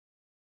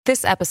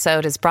This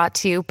episode is brought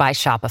to you by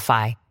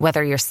Shopify.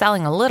 Whether you're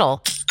selling a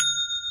little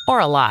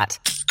or a lot,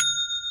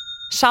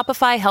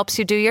 Shopify helps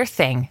you do your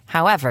thing,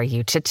 however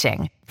you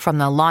cha-ching. From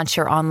the launch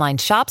your online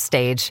shop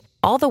stage,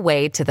 all the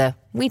way to the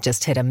we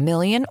just hit 1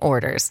 million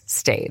orders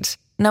stage.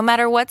 No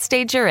matter what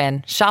stage you're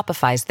in,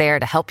 Shopify's there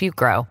to help you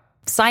grow.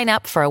 Sign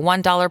up for a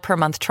 $1 per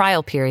month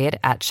trial period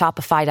at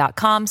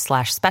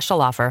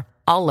shopify.com/special offer,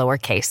 all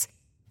lowercase.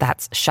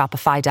 That's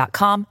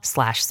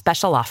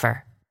shopify.com/special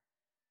offer.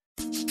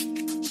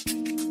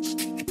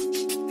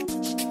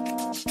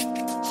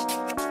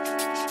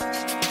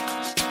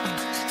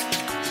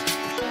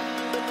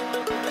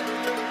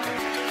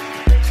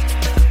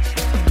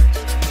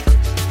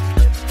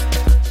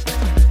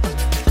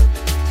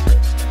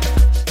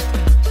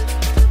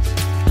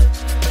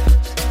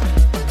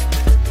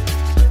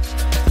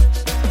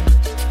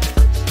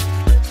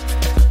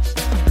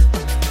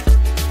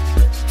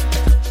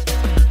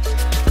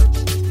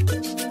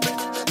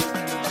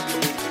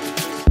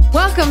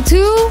 Welcome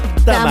to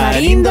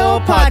Tamarindo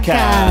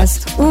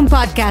Podcast, un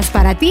podcast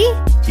para ti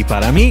y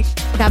para mí.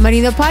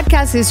 Tamarindo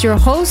Podcast is your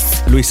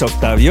host, Luis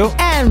Octavio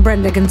and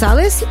Brenda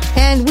Gonzalez,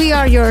 and we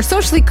are your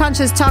socially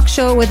conscious talk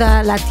show with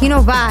a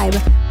Latino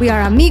vibe. We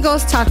are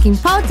amigos talking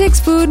politics,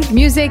 food,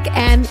 music,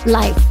 and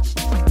life.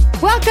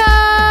 Welcome!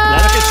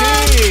 Claro que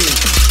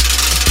sí.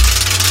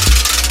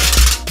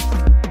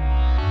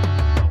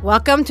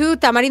 Welcome to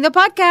Tamarindo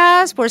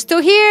Podcast. We're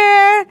still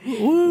here.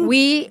 Ooh.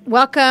 We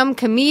welcome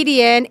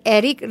comedian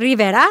Erik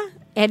Rivera.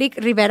 Erik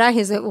Rivera,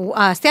 he's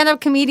a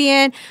stand-up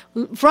comedian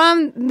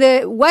from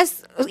the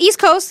East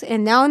Coast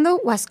and now in the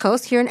West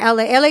Coast here in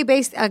LA.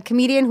 LA-based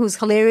comedian who's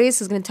hilarious.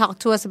 He's going to talk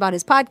to us about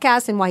his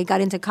podcast and why he got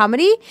into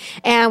comedy.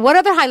 And what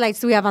other highlights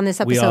do we have on this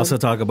episode? We also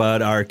talk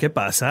about our Que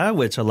Pasa,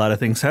 which a lot of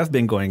things have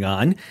been going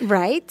on.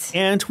 Right.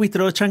 And we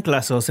throw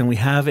chanclazos, and we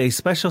have a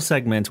special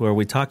segment where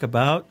we talk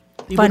about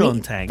funny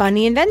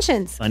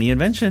inventions. Funny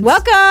inventions.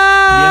 Welcome!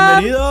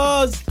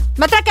 Bienvenidos!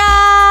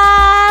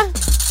 Matraca!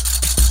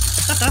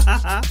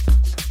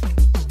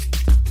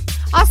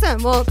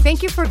 Awesome. Well,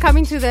 thank you for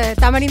coming to the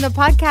Tamarindo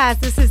Podcast.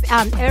 This is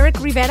Erik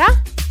Rivera.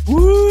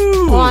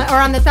 Woo! Or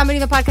on the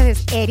Tamarindo Podcast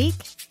is Erik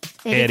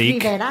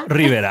Rivera.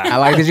 I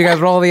like that you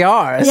guys roll the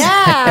R's.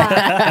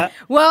 Yeah.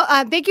 Well,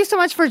 thank you so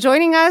much for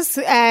joining us.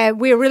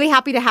 We're really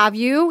happy to have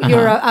you. Uh-huh.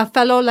 You're a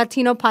fellow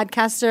Latino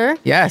podcaster.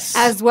 Yes.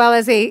 As well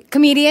as a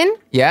comedian.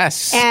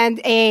 Yes. And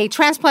a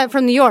transplant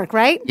from New York,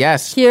 right?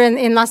 Yes. Here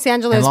in Los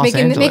Angeles,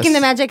 making the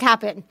magic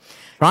happen.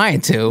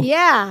 Trying to.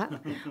 Yeah.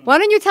 Why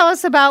don't you tell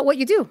us about what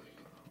you do?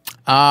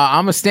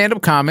 I'm a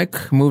stand-up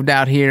comic. Moved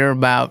out here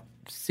about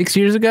 6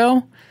 years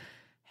ago.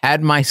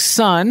 Had my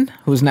son,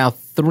 who's now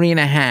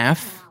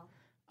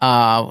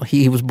 3.5.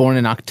 He was born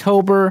in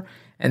October,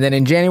 and then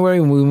in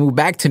January we moved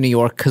back to New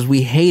York because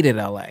we hated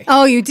LA.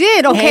 Oh, you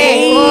did?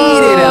 Okay.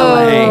 Hated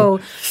LA.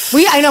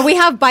 I know we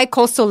have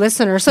bi-coastal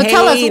listeners. So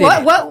tell us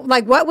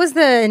what was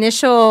the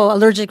initial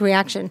allergic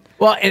reaction?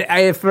 Well,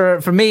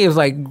 for me, it was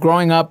like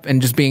growing up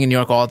and just being in New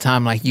York all the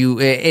time. Like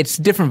it's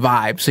different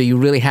vibes, so you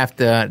really have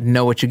to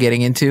know what you're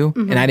getting into.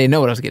 Mm-hmm. And I didn't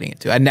know what I was getting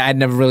into. I'd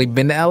never really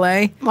been to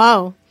LA.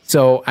 Wow.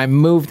 So I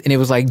moved, and it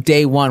was like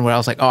day one where I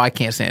was like, oh, I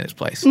can't stand this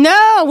place.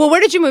 No. Well, where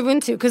did you move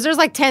into? Because there's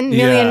like 10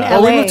 million LAs.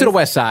 Well, we moved to the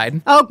West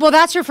Side. Oh, well,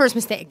 that's your first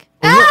mistake.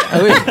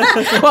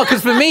 Well,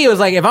 because for me, it was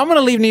like, if I'm going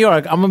to leave New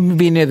York, I'm going to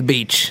be near the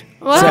beach.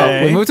 Whoa.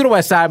 So we moved to the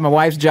West Side. My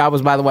wife's job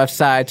was by the West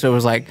Side, so it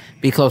was like,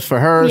 be close for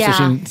her, so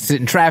she didn't sit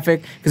in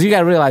traffic. Because you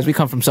got to realize, we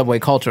come from subway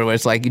culture, where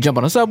it's like, you jump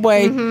on a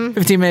subway,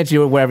 15 minutes,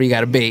 you're wherever you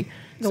got to be.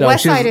 The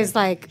West Side is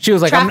like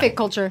traffic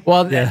culture.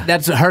 Well,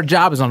 that's her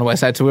job is on the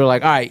West Side. So we were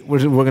like, all right, we're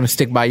going to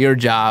stick by your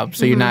job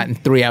so you're not in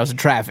 3 hours of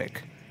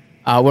traffic.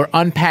 We're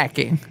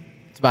unpacking.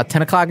 It's about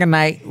 10 o'clock at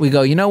night. We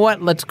go, you know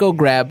what? Let's go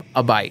grab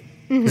a bite.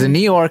 Because in New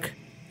York,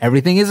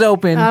 everything is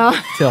open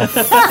till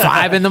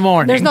 5 in the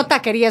morning. There's no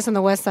taquerias on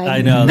the West Side.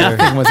 I know.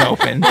 Nothing was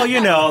open.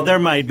 Well, there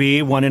might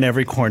be one in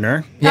every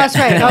corner. Yeah. That's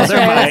right.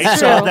 That's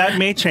true. So that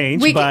may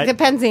change. But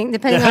depending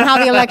on how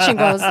the election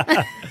goes.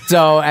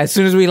 So as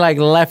soon as we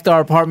left our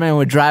apartment and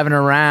we're driving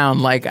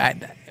around,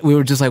 we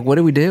were just like, what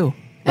do we do?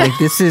 Like,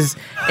 this is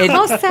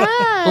so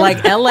sad.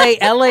 Like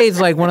LA is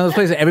like one of those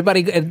places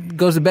everybody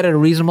goes to bed at a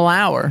reasonable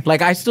hour.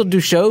 Like, I still do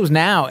shows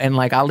now, and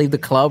like I'll leave the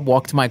club,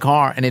 walk to my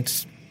car, and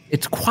it's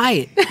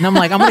quiet, and I'm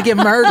like, I'm gonna get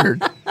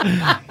murdered.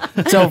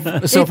 So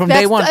from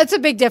day one, that's a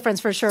big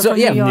difference for sure. So from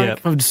New York.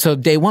 So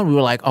day one, we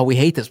were like, oh, we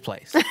hate this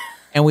place.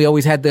 And we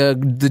always had the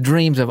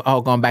dreams of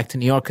going back to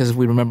New York because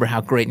we remember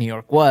how great New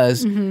York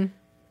was. Mm-hmm.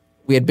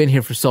 We had been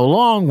here for so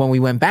long. When we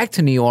went back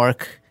to New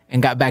York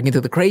and got back into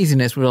the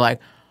craziness, we were like,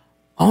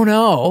 oh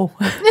no,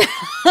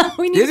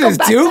 this is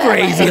too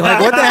crazy. Like,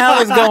 what the hell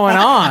is going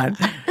on?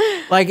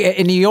 Like,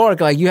 in New York,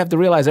 like, you have to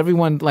realize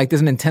everyone, like,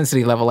 there's an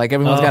intensity level. Like,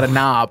 everyone's got a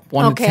knob,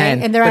 1 to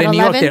 10. And they're but at in New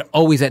 11? York, they're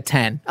always at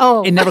 10.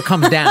 Oh. It never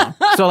comes down.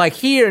 So, like,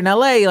 here in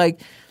LA,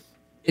 like,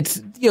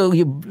 it's,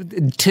 you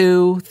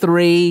 2,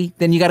 3,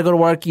 then you got to go to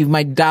work. You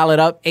might dial it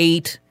up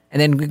 8. And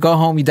then we go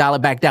home, you dial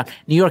it back down.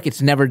 New York,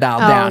 it's never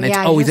dialed down. It's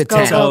yeah, always you at just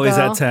 10. It's always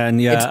at 10.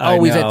 Yeah, It's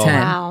always at 10.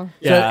 Wow.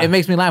 So Yeah. it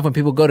makes me laugh when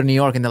people go to New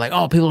York and they're like,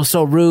 oh, people are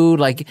so rude.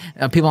 Like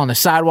people on the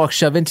sidewalk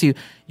shove into you.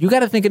 You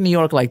got to think of New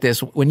York like this.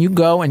 When you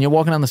go and you're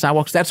walking on the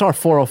sidewalks, that's our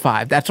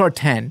 405. That's our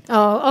 10.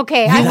 Oh,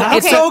 okay.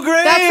 That's okay. so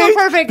great. That's so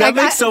perfect. That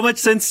makes so much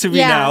sense to me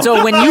now.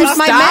 So when you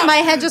stop, my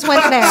head just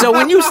went there. so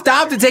when you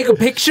stop to take a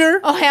picture,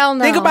 Oh, hell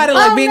no. think about it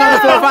like Oh, being on the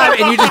no. 405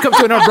 and you just come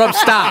to an abrupt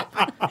stop.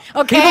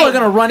 Okay. People are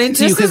going to run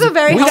into you This is because a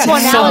very we got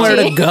helpful somewhere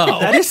analogy. to go.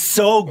 That is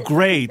so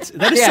great.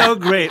 That is Yeah. so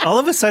great. All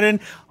of a sudden,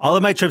 all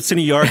of my trips to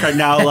New York are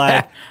now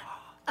like,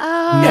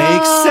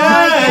 makes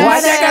sense.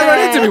 Why'd that guy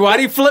run into me? Why'd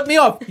he flip me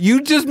off?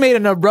 You just made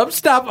an abrupt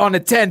stop on a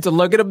 10 to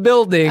look at a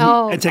building.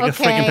 Oh, And take a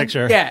okay. freaking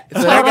picture. Yeah.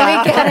 So, that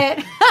guy- Totally get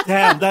it.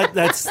 Damn,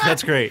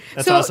 that's great.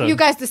 That's So awesome. you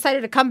guys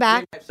decided to come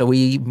back. so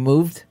we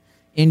moved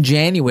in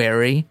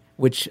January,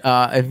 which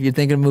if you're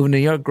thinking of moving to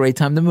New York, great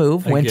time to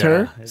move.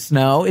 Winter, yeah.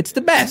 snow, it's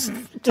the best.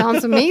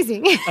 Sounds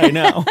amazing. I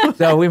know.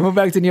 So we moved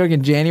back to New York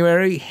in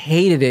January,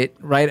 hated it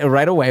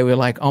right away. We were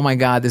like, oh my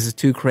God, this is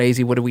too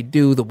crazy. What do we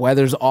do? The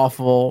weather's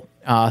awful.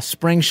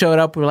 Spring showed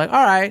up. We were like,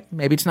 all right,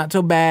 maybe it's not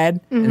so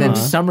bad. And then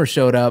summer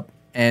showed up,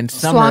 and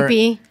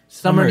Swampy.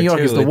 Summer in New York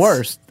too, is the it's-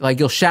 worst. Like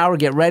you'll shower,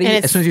 get ready. And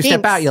it As soon as you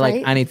step stinks, out, you're right?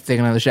 like, I need to take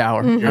another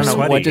shower. I don't know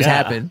sweaty, what just yeah.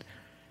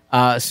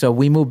 happened. So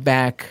we moved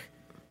back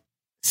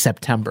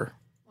September.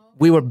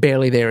 We were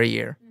barely there a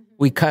year.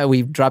 We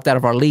dropped out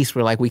of our lease.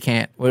 We're like, we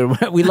can't.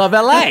 We love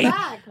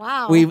LA.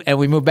 Wow. We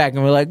moved back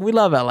and we're like, we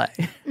love LA.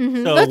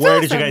 So That's where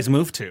did you awesome. guys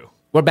move to?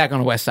 We're back on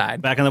the west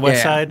side. Back on the west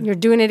Yeah. side? You're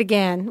doing it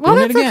again. Well,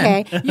 Doing that's it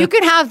again. okay. You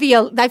could have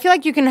I feel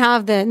like you can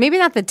have maybe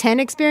not the 10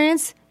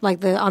 experience,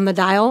 like on the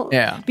dial.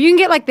 Yeah. But you can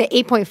get like the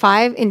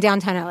 8.5 in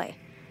downtown LA.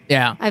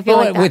 Yeah. I feel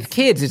like with that's-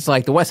 kids, it's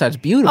like the west side's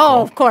beautiful.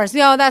 Oh, of course.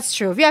 No, that's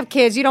true. If you have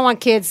kids, you don't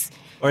want kids.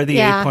 Or the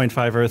Yeah.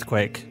 8.5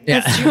 earthquake?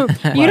 yeah. It's true.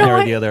 One You don't or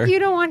want the other. you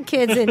don't want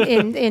kids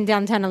in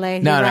downtown LA.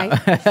 No, You're no.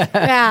 right.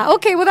 Yeah.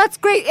 Okay. Well, that's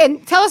great.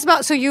 And tell us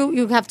about. So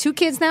you have 2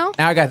 kids now.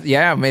 Now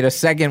I made a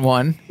second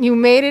one. You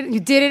made it.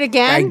 You did it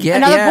again.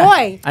 Another yeah.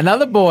 boy.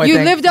 Another boy. You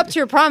Thank- lived up to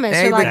your promise.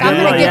 You're Thank like, you. I'm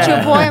going to get you a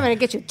Yeah. boy. I'm going to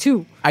get you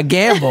 2. I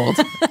gambled.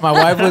 My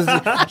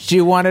wife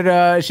she wanted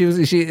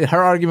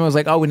her argument was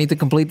like, oh, we need to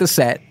complete the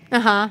set.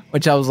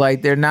 Which I was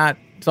like, they're not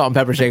salt and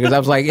pepper shakers. I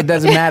was like, it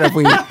doesn't matter if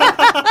we.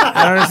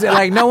 I don't understand.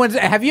 Like, no one's.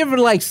 Have you ever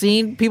like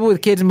seen people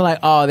with kids and be like,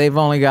 oh, they've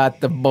only got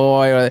the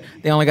boy or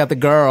they only got the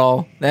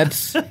girl?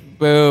 That's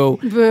boo.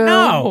 Boo.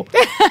 No.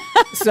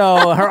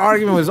 So her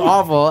argument was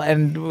awful,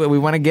 and we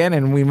went again,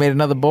 and we made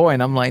another boy,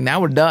 and I'm like,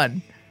 now we're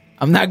done.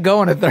 I'm not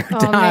going a third Oh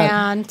time.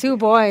 man, 2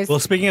 boys. Well,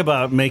 speaking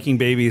about making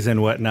babies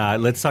and whatnot,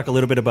 let's talk a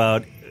little bit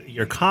about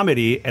your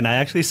comedy. And I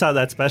actually saw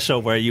that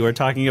special where you were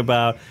talking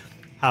about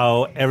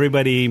how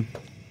everybody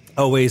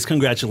always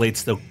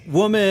congratulates the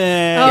woman.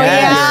 Oh,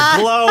 yeah.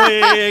 You're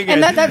glowing.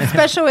 and that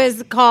special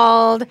is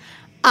called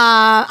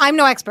I'm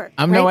No Expert.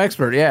 I'm no right?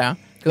 expert, yeah.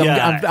 'Cause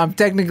Yeah. I'm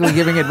technically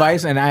giving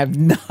advice, and I have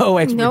no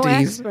expertise. No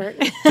expert.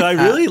 So I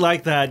really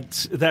like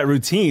that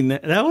routine.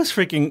 That was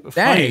freaking funny.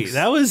 Thanks.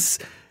 That was,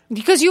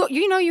 Because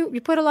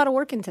you put a lot of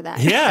work into that.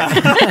 yeah.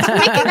 Making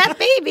that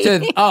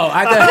baby.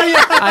 I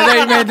thought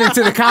you meant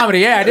into the comedy.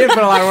 Yeah, I did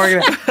put a lot of work in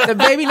it. The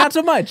baby, not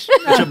so much.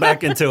 Put you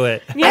back into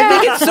it. I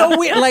think it's so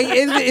weird. Like,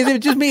 is it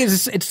just me?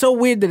 It's so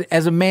weird that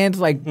as a man,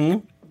 like,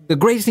 the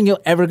greatest thing you're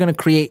ever going to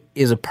create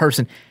is a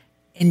person.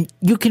 And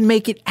you can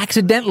make it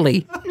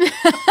accidentally.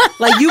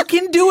 Like, you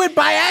can do it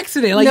by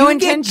accident. Like, No you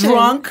can intention. get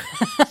drunk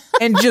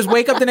and just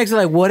wake up the next day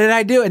like, what did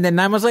I do? And then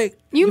 9 months like,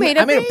 You made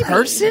a I made baby. a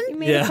person? You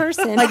made Yeah. a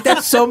person. Like,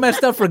 that's so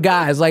messed up for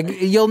guys.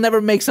 Like, you'll never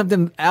make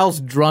something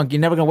else drunk.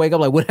 You're never gonna wake up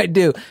like, what did I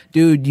do?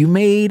 Dude, you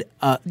made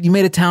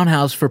a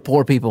townhouse for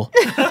poor people.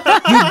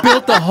 You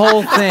built the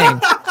whole thing.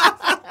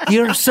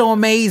 You're so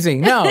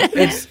amazing. No,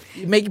 it's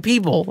making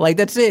people. Like,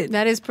 that's it.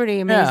 That is pretty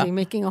amazing. Yeah.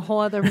 Making a whole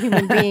other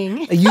human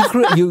being.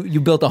 You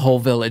built a whole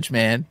village,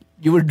 man.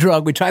 You were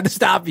drunk. We tried to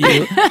stop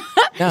you.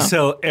 No.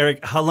 So,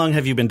 Eric, how long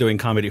have you been doing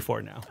comedy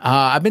for now?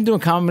 I've been doing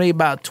comedy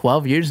about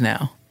 12 years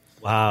now.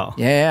 Wow.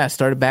 Yeah, I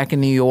started back in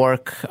New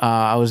York.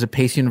 I was at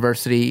Pace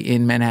University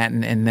in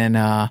Manhattan, and then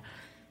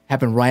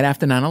happened right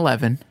after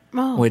 9/11,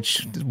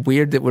 which is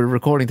weird that we're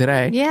recording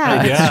today.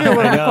 Yeah, Yeah, it's true.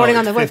 We're I know. recording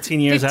on the 15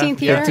 years 15th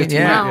after- year. 15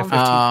 Yeah,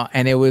 Wow.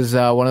 and it was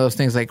one of those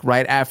things like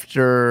right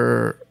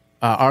after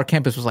our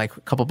campus was like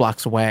a couple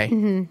blocks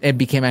away. It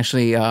became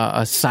actually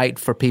a site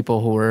for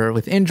people who were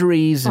with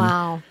injuries. And,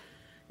 Wow.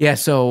 Yeah,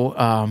 so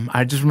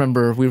I just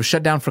remember we were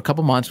shut down for a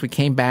couple months. We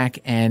came back,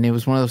 and it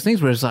was one of those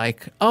things where it's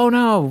like, oh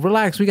no,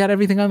 relax, we got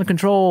everything under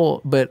control.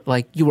 But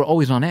like, you were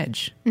always on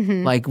edge.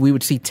 Like, we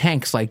would see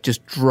tanks like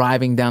just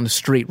driving down the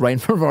street right in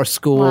front of our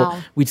school. Wow.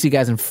 We'd see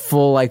guys in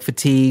full like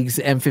fatigues,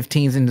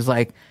 M15s, and it's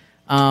like,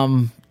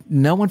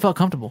 no one felt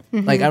comfortable.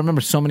 Like, I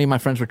remember so many of my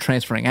friends were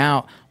transferring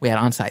out. We had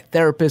on-site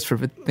therapists for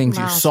things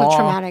Wow, you so saw.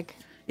 traumatic.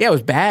 Yeah, it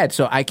was bad.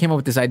 So I came up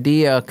with this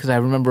idea because I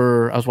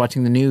remember I was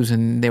watching the news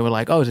and they were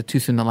like, oh, is it too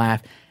soon to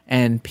laugh?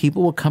 And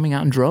people were coming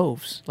out in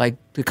droves, like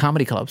the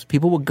comedy clubs.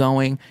 People were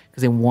going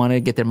because they wanted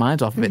to get their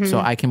minds off of it. So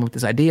I came up with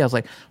this idea. I was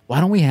like,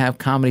 why don't we have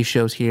comedy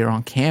shows here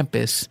on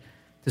campus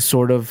to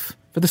sort of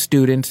for the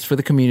students, for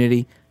the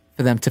community,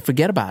 for them to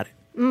forget about it.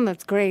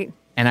 That's great.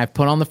 And I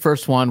put on the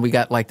first one. We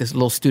got like this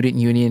little student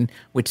union,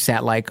 which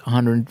sat like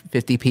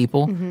 150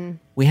 people.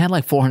 We had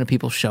like 400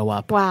 people show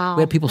up. Wow.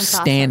 We had people That's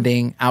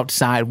standing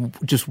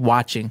outside just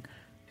watching.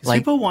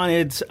 Like, people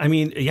wanted, I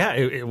mean, yeah,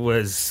 it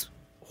was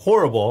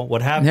horrible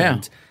what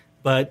happened,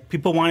 but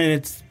people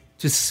wanted to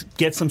just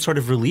get some sort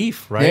of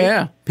relief, right?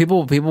 Yeah.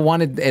 People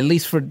wanted at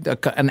least for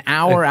an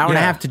hour and a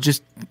half to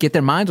just get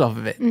their minds off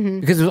of it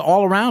because it was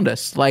all around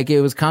us. Like it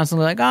was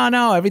constantly like, oh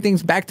no,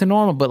 everything's back to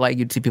normal. But like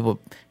you'd see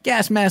people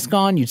gas mask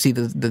on, you'd see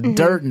the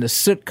dirt and the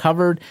soot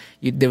covered.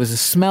 There was a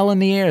smell in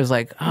the air. It was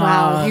like, oh,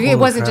 Wow. It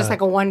wasn't just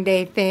like a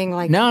one-day thing.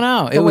 Like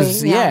no, it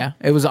was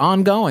it was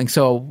ongoing.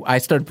 So I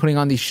started putting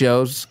on these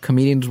shows.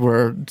 Comedians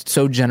were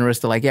so generous.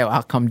 They're like, yeah,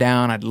 I'll come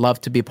down. I'd love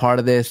to be a part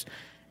of this.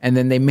 And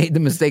then they made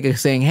the mistake of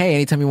saying, hey,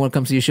 anytime you want to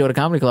come see a show at a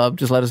comedy club,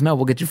 just let us know.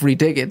 We'll get you free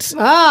tickets.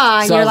 And So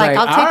I you're was like,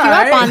 I'll take you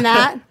up on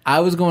that. I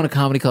was going to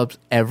comedy clubs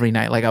every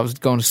night. Like I was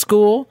going to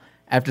school.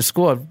 After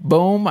school,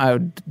 boom, I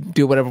would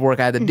do whatever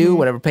work I had to do,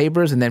 whatever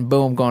papers, and then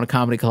boom, going to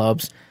comedy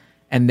clubs.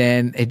 And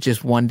then it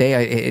just one day,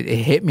 it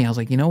hit me. I was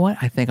like, you know what?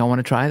 I think I want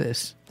to try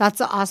this. That's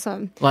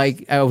awesome.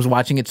 Like I was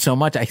watching it so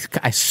much,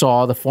 I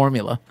saw the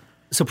formula.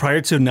 So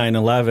prior to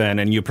 9/11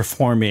 and you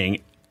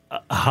performing,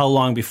 how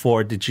long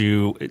before did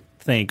you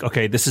think,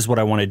 okay, this is what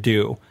I want to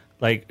do?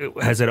 Like,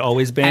 has it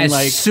always been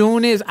As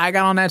soon as I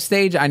got on that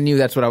stage, I knew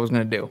that's what I was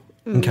going to do.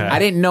 Okay. I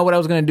didn't know what I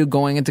was going to do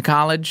going into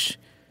college.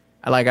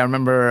 Like I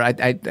remember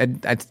I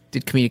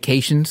did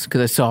communications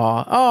because I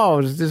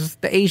saw, there's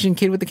the Asian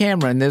kid with the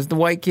camera and there's the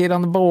white kid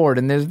on the board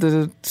and there's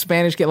the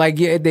Spanish kid. Like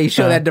they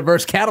show that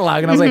diverse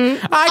catalog and I was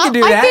like, I can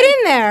do that. I fit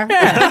in there.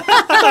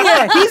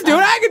 Yeah, he's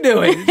doing it, I can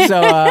do it.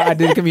 So I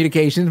did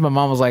communications. My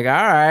mom was like, all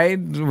right,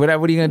 what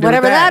are you going to do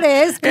Whatever with that?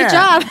 that is, good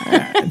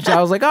job. So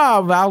I was like,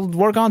 I'll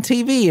work on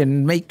TV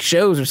and make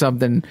shows or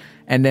something.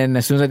 And then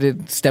as soon as I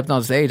stepped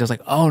on stage, I was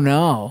like, oh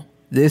no.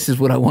 This is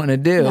what I want to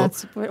do.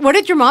 What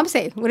did your mom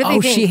say? What did they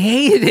think? She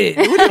hated it.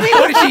 What do you mean?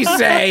 What did she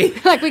say?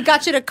 Like, we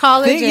got you to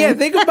college.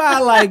 Think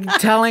about like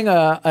telling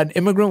an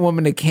immigrant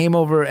woman that came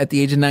over at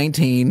the age of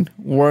 19,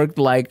 worked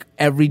like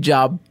every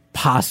job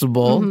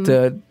possible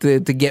to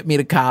get me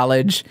to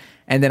college,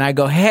 and then I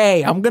go,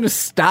 hey, I'm going to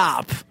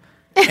stop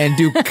and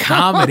do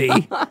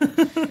comedy.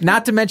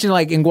 Not to mention,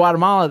 like in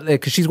Guatemala,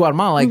 because she's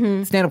Guatemala,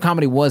 like stand-up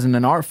comedy wasn't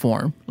an art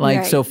form.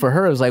 Like so for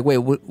her, it was like,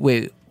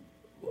 wait.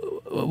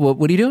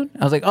 What are you doing?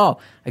 I was like, I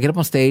get up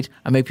on stage,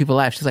 I make people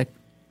laugh. She's like,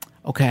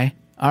 okay,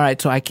 all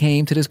right, so I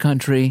came to this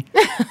country.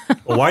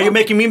 Well, why are you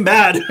making me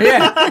mad?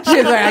 Yeah,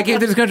 she's like, I came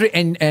to this country,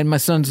 and my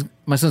son's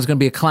gonna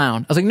be a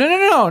clown. I was like, no,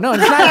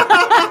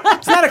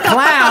 it's not a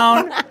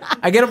clown.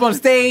 I get up on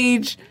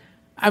stage,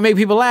 I make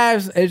people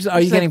laugh.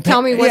 Are you getting paid?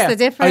 Tell me what's the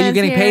difference? Are you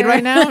getting paid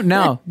right now?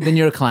 No, then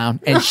you're a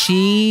clown. And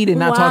she did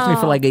not talk to me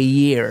for like a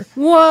year.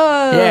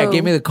 Whoa. Yeah,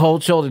 gave me the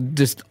cold shoulder,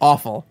 just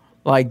awful.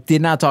 Like,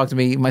 did not talk to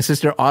me. My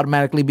sister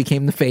automatically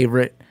became the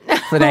favorite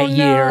for that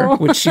year,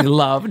 which she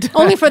loved.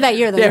 Only for that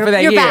year, though. Yeah, for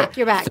that year.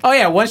 You're back. Oh,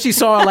 yeah. Once she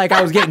saw, like,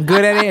 I was getting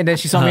good at it, and then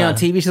she saw me on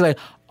TV, she's like,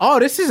 oh,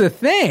 this is a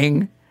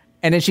thing.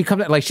 And then she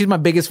comes, like, she's my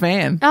biggest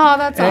fan. Oh,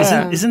 that's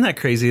awesome. Isn't that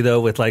crazy,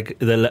 though, with,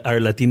 like, our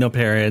Latino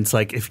parents?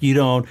 Like, if you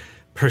don't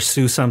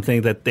pursue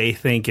something that they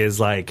think is,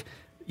 like,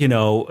 you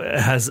know,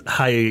 has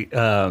high,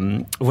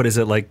 what is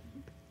it, like,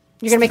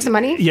 you're going to make some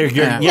money? They're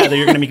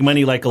going to make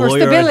money like a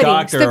lawyer or a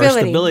doctor or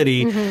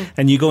stability.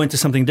 And you go into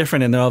something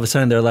different and then all of a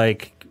sudden they're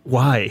like,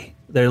 why?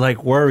 They're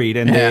like worried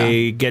and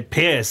they get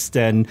pissed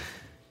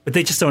but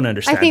they just don't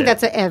understand. I think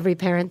that's every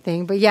parent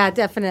thing, but yeah,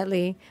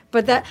 definitely.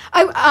 But that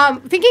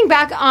thinking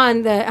back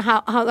on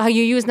how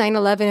you use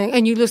 9/11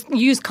 and you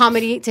use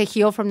comedy to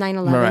heal from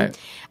 9/11. Right.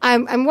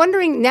 I'm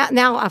wondering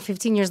now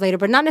 15 years later,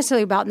 but not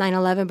necessarily about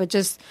 9/11, but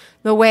just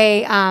the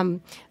way.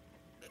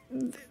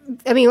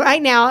 I mean,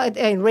 right now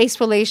in race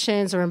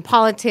relations or in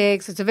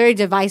politics, it's a very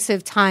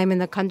divisive time in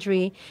the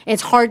country.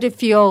 It's hard to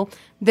feel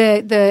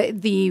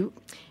the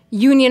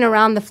union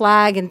around the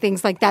flag and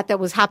things like that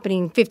was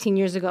happening 15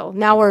 years ago.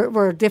 Now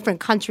we're a different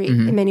country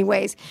in many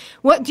ways.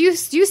 What do you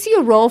see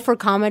a role for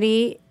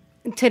comedy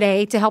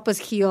today to help us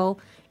heal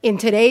in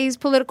today's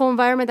political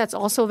environment that's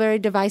also very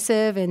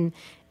divisive? And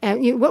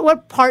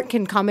what part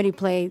can comedy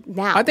play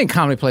now? I think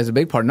comedy plays a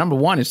big part. Number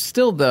one, it's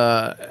still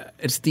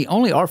it's the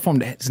only art form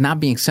that's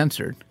not being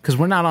censored because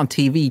we're not on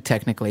TV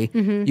technically.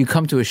 You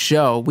come to a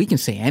show, we can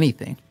say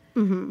anything.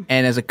 And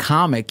as a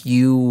comic,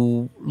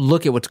 you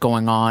look at what's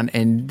going on,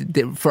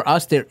 and for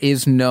us, there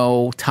is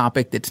no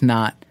topic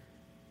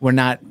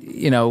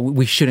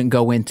we shouldn't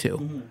go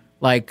into.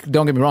 Like,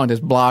 don't get me wrong,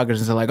 there's bloggers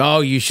and they're like, oh,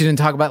 you shouldn't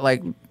talk about,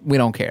 like, we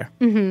don't care.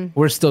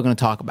 We're still going to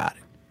talk about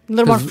it. A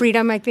little more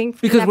freedom, I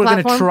think, because we're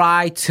going to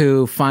try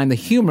to find the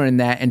humor in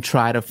that and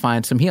try to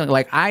find some healing.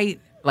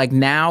 Like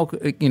now,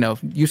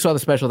 you saw the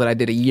special that I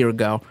did a year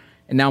ago,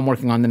 and now I'm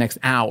working on the next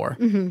hour.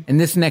 And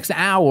this next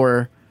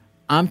hour,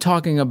 I'm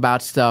talking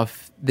about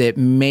stuff that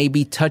may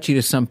be touchy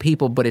to some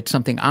people, but it's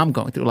something I'm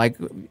going through. Like,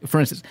 for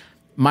instance,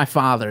 my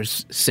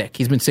father's sick.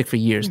 He's been sick for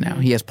years now.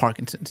 He has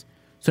Parkinson's.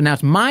 So now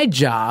it's my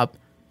job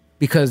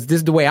because this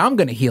is the way I'm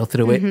going to heal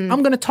through it.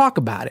 I'm going to talk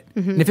about it.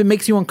 And if it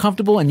makes you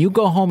uncomfortable and you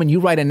go home and you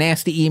write a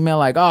nasty email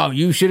like, oh,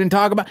 you shouldn't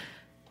talk about,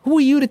 who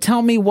are you to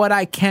tell me what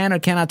I can or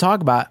cannot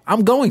talk about?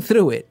 I'm going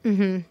through it,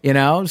 you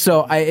know?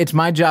 So it's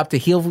my job to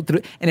heal through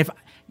it. And if,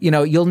 you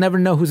know, you'll never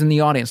know who's in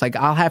the audience. Like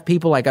I'll have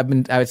people like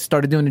I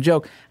started doing a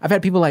joke. I've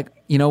had people like,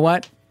 you know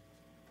what?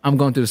 I'm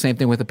going through the same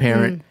thing with a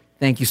parent.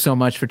 Thank you so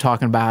much for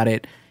talking about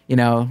it. You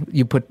know,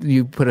 you put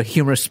a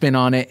humorous spin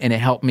on it and it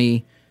helped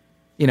me,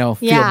 you know,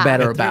 feel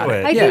better about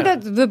it. I think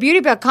that the beauty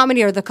about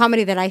comedy, or the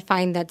comedy that I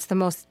find that's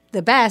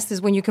the best,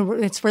 is when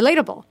it's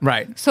relatable.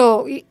 Right.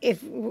 So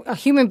if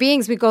human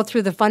beings, we go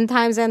through the fun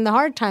times and the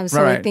hard times.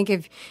 So I think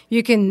if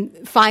you can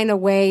find a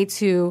way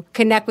to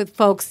connect with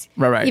folks,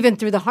 even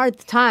through the hard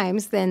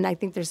times, then I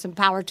think there's some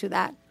power to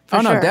that.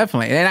 No,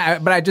 definitely.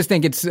 But I just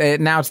think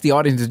now it's the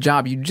audience's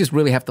job. You just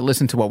really have to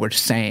listen to what we're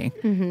saying.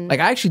 Like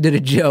I actually did a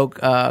joke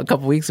a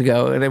couple weeks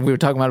ago, and we were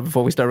talking about it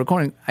before we started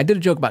recording. I did a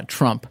joke about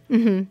Trump.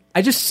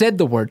 I just said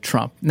the word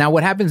Trump. Now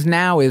what happens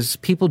now is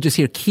people just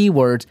hear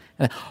keywords,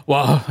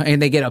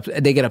 and they get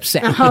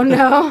upset. Oh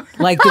no!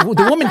 Like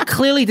the woman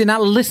clearly did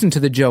not listen to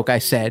the joke I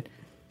said.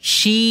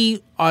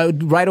 She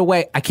right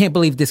away, I can't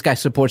believe this guy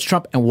supports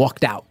Trump, and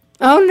walked out.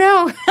 Oh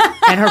no!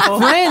 And her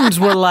friends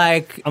were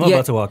like, I'm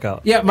about to walk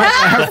out. Yeah,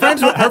 her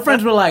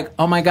friends were like,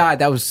 oh my God,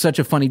 that was such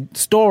a funny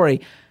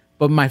story.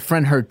 But my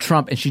friend heard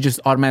Trump and she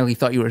just automatically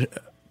thought you were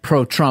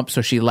pro-Trump,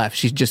 so she left.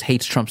 She just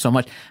hates Trump so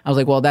much. I was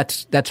like, well,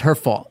 that's her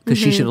fault, because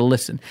she should have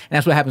listened. And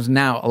that's what happens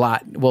now a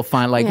lot. We'll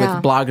find like with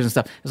bloggers and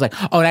stuff. It's like,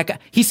 oh, that guy,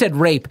 he said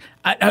rape.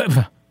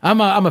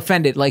 I'm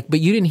offended. Like, but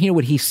you didn't hear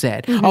what he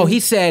said. Oh, he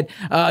said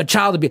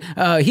child abuse.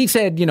 He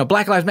said, you know,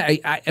 Black Lives Matter.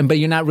 But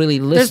you're not really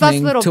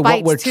listening to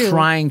what we're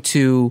trying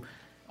to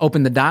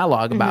open the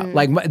dialogue about.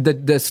 Like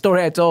the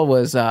story I told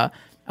was, I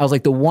was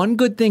like, the one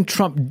good thing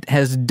Trump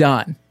has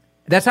done.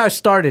 That's how I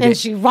started and it.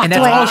 She walked and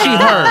that's away. all she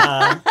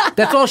heard.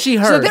 That's all she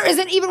heard. So there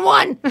isn't even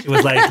one. It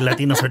was like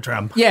Latinos for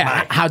Trump.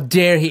 Yeah. How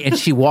dare he? And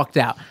she walked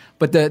out.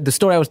 But the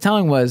story I was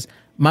telling was,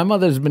 my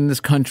mother's been in this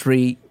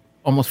country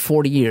almost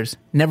 40 years,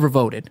 never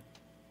voted.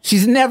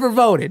 She's never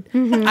voted.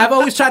 I've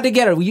always tried to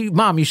get her.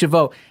 Mom, you should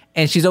vote.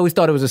 And she's always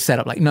thought it was a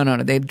setup. Like, no.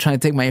 They're trying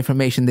to take my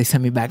information. They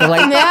send me back. I'm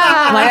like,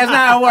 that's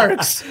not how it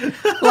works.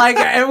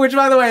 Like, which,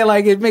 by the way,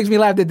 like, it makes me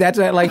laugh that that's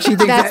like, she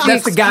thinks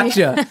that's the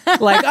gotcha.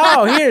 Like,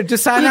 oh, here,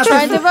 just sign out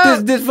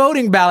this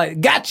voting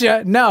ballot.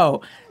 Gotcha.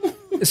 No.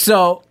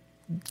 So,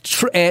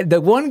 the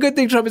one good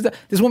thing Trump has done,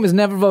 this woman's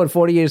never voted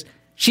 40 years.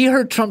 She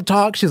heard Trump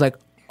talk. She's like,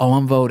 oh,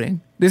 I'm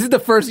voting. This is the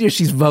first year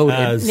she's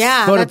voted.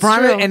 that's Voted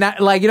primary, true. and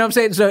like, you know what I'm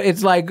saying. So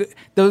it's like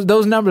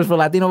those numbers for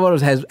Latino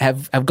voters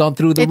have gone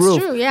through the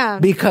roof. True, yeah.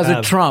 Because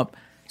of Trump.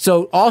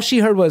 So all she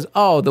heard was,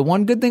 oh, the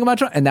one good thing about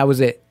Trump, and that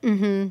was it.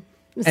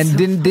 And so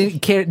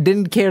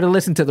didn't care to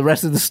listen to the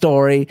rest of the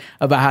story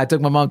about how I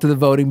took my mom to the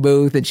voting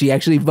booth and she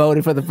actually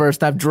voted for the first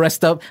time,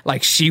 dressed up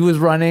like she was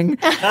running.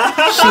 She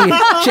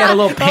had a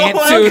little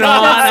pantsuit on.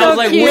 I was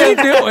like, what are you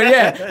doing?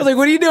 Yeah. I was like,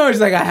 what are you doing?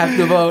 She's like, I have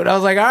to vote. I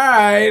was like, all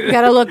right. You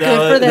gotta look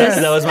good for this.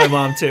 That was my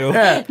mom too.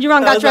 Yeah. Your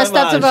mom got dressed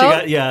up to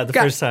vote? The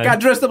first time.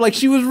 Got dressed up like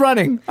she was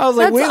running. I was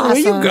like, where are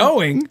you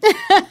going?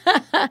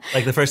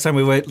 Like the first time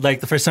we went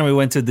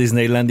to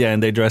Disneylandia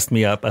and they dressed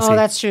me up. Oh,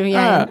 that's true.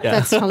 Yeah.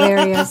 That's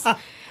hilarious.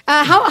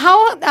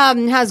 How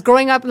has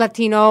growing up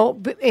Latino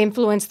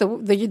influenced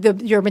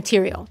your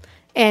material?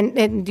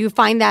 And do you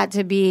find that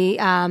to be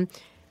I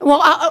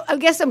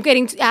guess I'm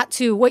getting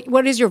to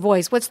what is your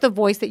voice? What's the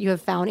voice that you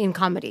have found in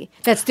comedy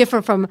that's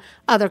different from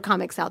other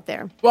comics out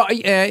there? Well,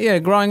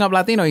 growing up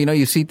Latino, you know,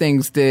 you see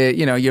things that,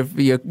 you know,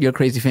 your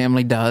crazy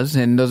family does,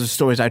 and those are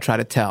stories I try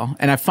to tell.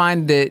 And I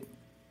find that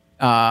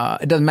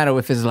it doesn't matter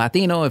if it's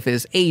Latino, if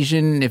it's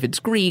Asian, if it's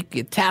Greek,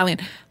 Italian,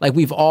 like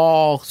we've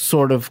all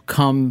sort of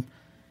come.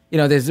 You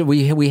know,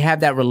 we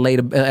have that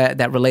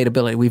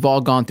relatability. We've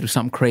all gone through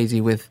something crazy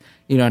with,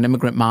 you know, an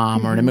immigrant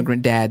mom or an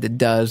immigrant dad that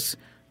does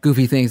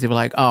goofy things. They were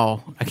like,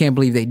 oh, I can't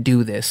believe they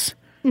do this.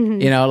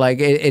 You know,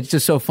 like it's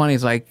just so funny.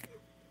 It's like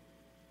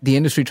the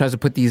industry tries to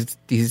put these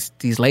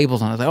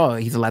labels on. It's like, oh,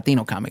 he's a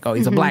Latino comic. Oh,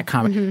 he's a black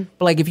comic.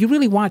 But like, if you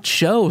really watch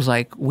shows,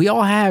 like we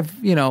all have,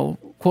 you know,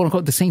 quote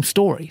unquote, the same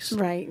stories.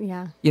 Right,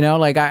 yeah. You know,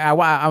 like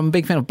I'm a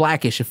big fan of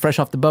Blackish, Fresh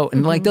Off the Boat.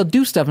 And like they'll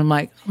do stuff. And I'm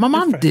like, my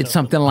mom did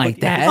something like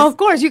that. Oh, of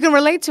course, you can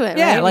relate to it,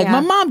 yeah, right? Like my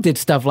mom did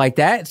stuff like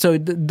that. So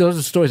those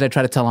are stories I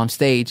try to tell on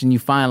stage. And you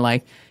find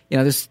like, you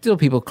know, there's still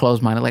people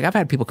closed-minded. Like I've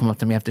had people come up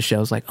to me after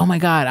shows like, oh my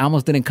God, I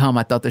almost didn't come.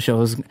 I thought the show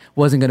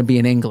wasn't going to be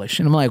in English.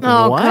 And I'm like,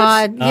 oh, what?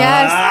 God,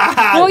 yes.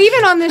 Well,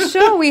 even on this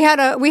show, we had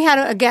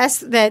a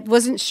guest that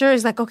wasn't sure.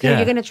 He's like, okay,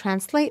 you're going to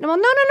translate? And I'm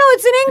like, no,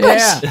 it's in English.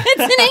 Yeah.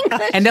 It's in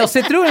English. And they'll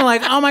sit through and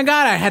like, oh my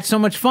God, I had so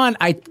much fun.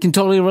 I can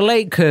totally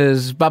relate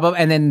because blah, blah,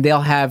 and then they'll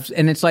have,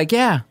 and it's like,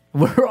 yeah,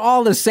 we're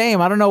all the same.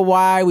 I don't know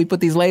why we put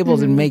these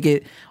labels and make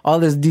it all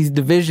these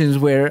divisions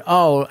where,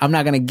 oh, I'm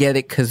not going to get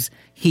it because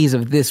he's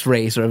of this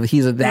race or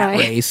he's of that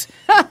race.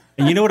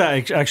 And you know what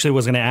I actually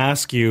was going to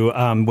ask you?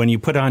 When you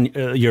put on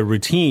your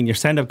routine, your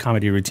stand-up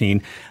comedy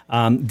routine,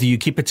 do you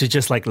keep it to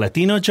just like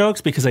Latino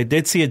jokes? Because I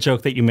did see a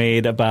joke that you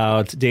made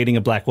about dating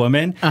a black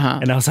woman.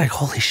 And I was like,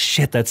 holy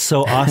shit, that's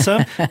so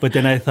awesome. But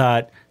then I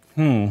thought,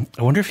 I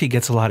wonder if he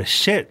gets a lot of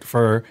shit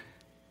for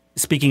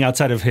speaking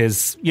outside of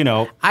his,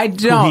 I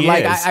don't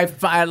like.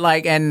 I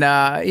like, and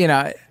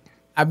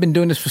I've been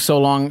doing this for so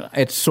long.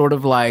 It's sort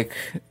of like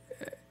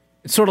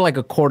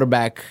a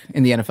quarterback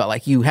in the NFL.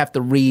 Like you have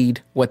to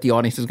read what the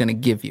audience is going to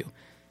give you.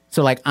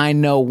 So like I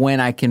know when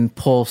I can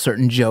pull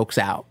certain jokes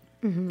out,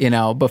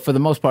 But for the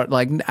most part,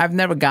 like I've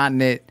never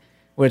gotten it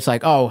where it's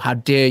like, oh, how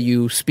dare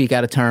you speak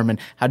out of term, and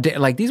how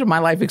dare these are my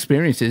life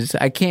experiences.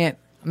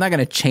 I'm not going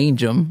to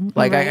change them.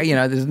 Like, there's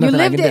nothing you I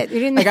lived can it. do.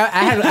 You didn't. Like, I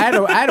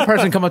had a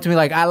person come up to me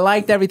like, I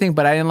liked everything,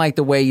 but I didn't like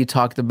the way you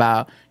talked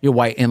about your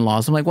white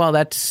in-laws. I'm like, well,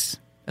 that's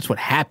what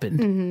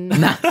happened.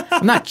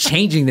 I'm not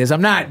changing this.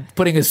 I'm not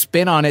putting a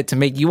spin on it to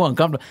make you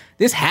uncomfortable.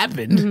 This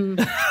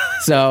happened.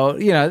 So,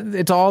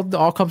 it's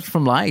all comes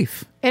from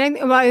life.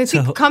 And I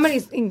think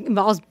comedy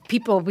involves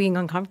people being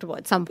uncomfortable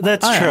at some point.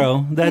 That's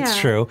true. That's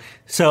true.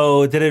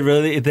 So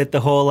did the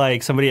whole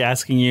like somebody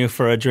asking you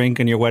for a drink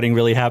in your wedding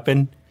really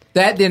happen?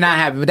 That did not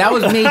happen, but that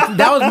was me.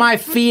 That was my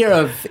fear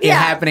of it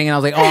happening, and I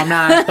was like, "Oh, I'm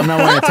not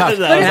wearing a tux."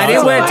 And I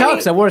didn't wear a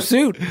tux. I wore a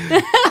suit.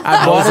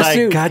 I bought a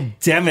suit. God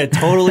damn it!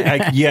 Totally.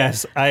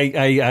 Yes,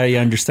 I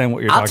understand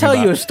what you're talking about. I'll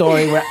tell you a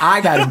story where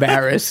I got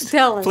embarrassed.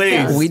 Tell us,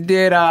 please. We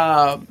did.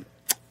 I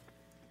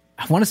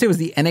want to say it was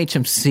the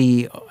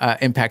NHMC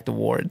Impact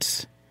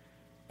Awards,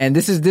 and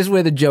this is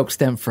where the joke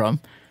stemmed from.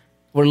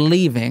 We're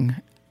leaving.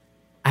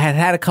 I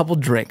had a couple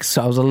drinks,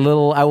 so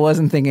I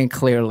wasn't thinking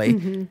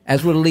clearly.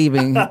 As we're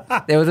leaving,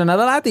 there was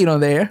another Latino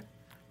there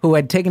who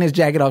had taken his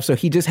jacket off, so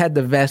he just had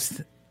the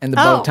vest and the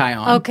bow tie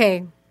on.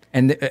 Okay.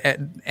 And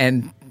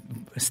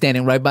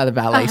standing right by the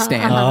valet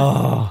stand.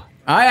 Oh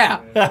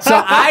yeah. So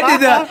I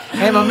did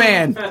hey my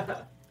man.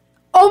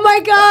 Oh my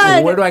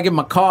God. Where do I get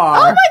my car?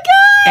 Oh my God.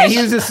 And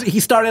he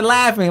started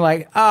laughing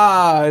like,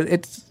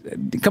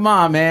 come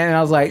on, man. And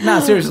I was like, no,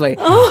 seriously.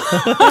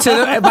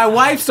 So my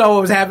wife saw what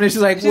was happening.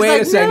 She's like,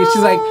 wait a second. No.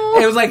 She's like,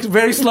 it was like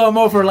very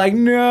slow-mo for her, like,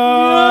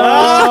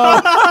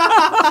 no.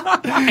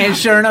 And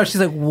sure enough,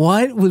 she's like,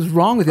 what was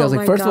wrong with you? I was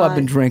like, first of all, I've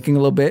been drinking a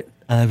little bit.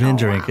 I've been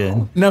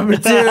drinking. Number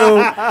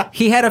two,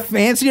 he had a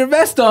fancier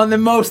vest on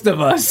than most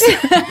of us.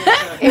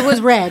 It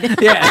was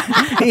red. Yeah.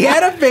 He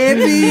had a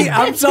fancy,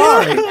 I'm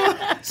sorry.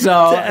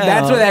 So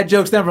that's where that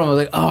joke stemmed from. I was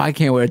like, oh, I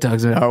can't wear a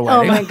tux at our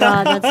wedding. Oh my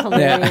God, that's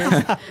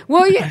hilarious.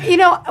 Well,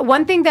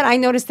 one thing that I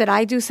notice that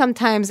I do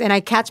sometimes, and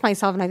I catch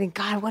myself and I think,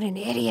 God, what an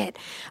idiot.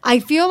 I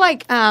feel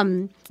like,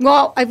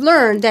 I've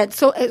learned that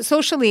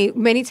socially,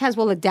 many times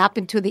we'll adapt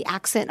into the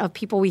accent of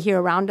people we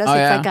hear around us.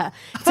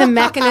 It's a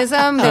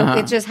mechanism that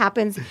it just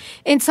happens.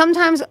 And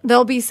sometimes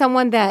there'll be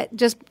someone that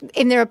just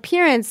in their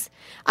appearance,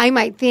 I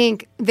might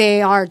think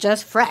they are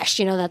just fresh,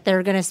 that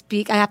they're going to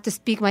speak. I have to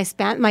speak my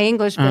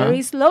English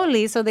very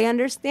slowly so they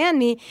understand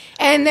me.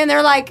 And then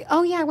they're like,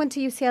 oh, yeah, I went to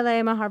UCLA,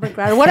 I'm a Harvard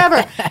grad, or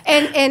whatever.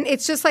 and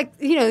it's just like,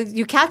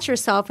 you catch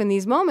yourself in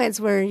these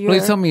moments where you're...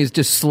 Please tell me it's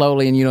just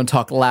slowly and you don't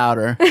talk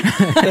louder.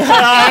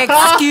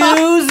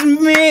 Excuse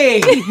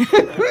me.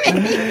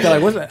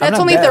 Like, that's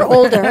only if they're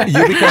older.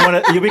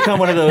 You become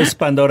one of those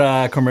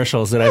Pandora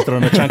commercials that I've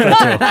thrown a chancla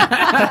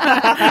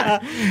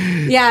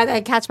to. Yeah,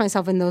 I catch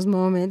myself in those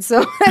moments.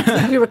 So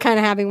we were kind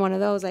of having one of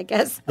those, I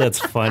guess. That's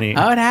funny.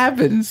 Oh, it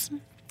happens.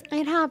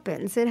 It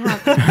happens.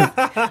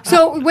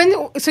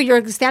 So you're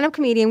a stand-up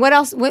comedian. What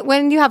else?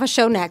 When do you have a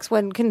show next?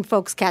 When can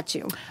folks catch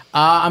you?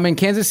 I'm in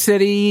Kansas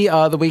City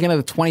the weekend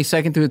of the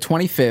 22nd through the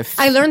 25th.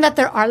 I learned that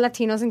there are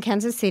Latinos in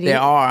Kansas City. There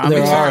are.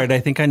 And I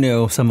think I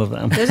know some of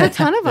them. There's a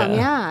ton of them,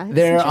 yeah.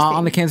 They're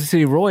on the Kansas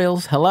City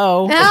Royals.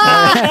 Hello.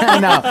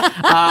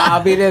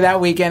 I'll be there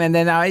that weekend. And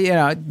then,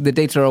 the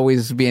dates are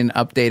always being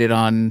updated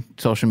on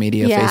social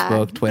media,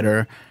 Facebook,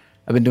 Twitter.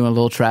 I've been doing a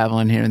little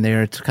traveling here and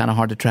there. It's kind of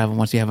hard to travel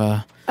once you have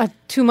a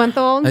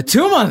 2-month-old? A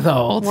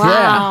 2-month-old,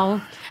 wow.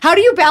 Yeah. How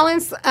do you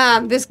balance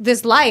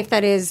this life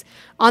that is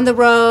on the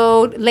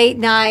road, late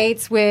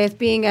nights, with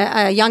being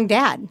a young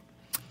dad?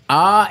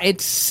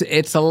 It's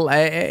a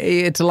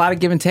lot of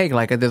give and take.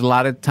 Like there's a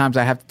lot of times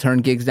I have to turn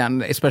gigs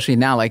down, especially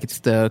now. Like it's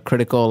the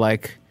critical,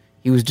 like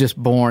he was just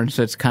born,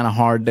 so it's kind of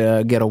hard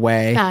to get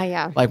away.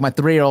 Yeah. Like my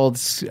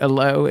 3-year-old's, he was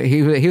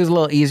a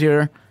little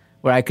easier,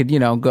 where I could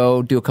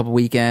go do a couple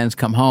weekends,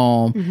 come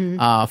home,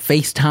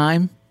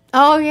 FaceTime.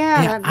 Oh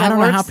yeah, I don't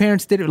know how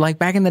parents did it. Like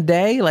back in the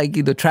day, like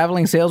the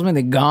traveling salesman,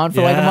 they're gone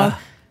for like a month.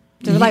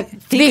 They're like,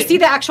 they see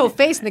the actual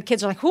face, and the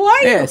kids are like, "Who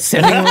are you?"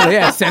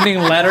 Sending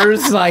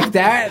letters like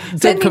that.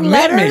 Sending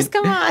letters,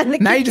 come on.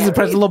 Now you just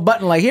press a little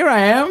button, like, here I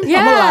am.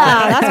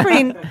 Yeah, that's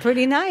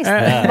pretty nice.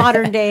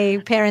 Modern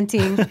day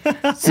parenting.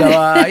 So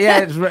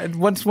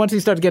once he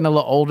starts getting a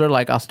little older,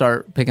 like I'll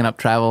start picking up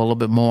travel a little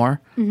bit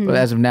more. But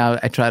as of now,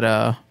 I try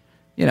to,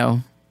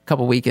 a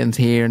couple weekends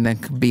here and then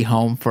be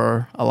home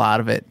for a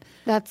lot of it.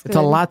 That's good. It's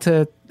a lot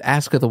to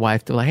ask of the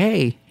wife. To like,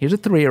 hey, here's a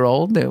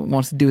 3-year-old that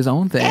wants to do his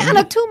own thing. And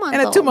a 2-month-old.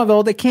 And a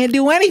 2-month-old that can't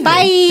do anything.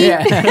 Bye.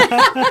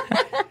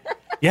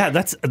 Yeah. Yeah,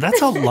 that's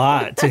a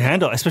lot to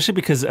handle, especially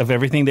because of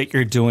everything that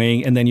you're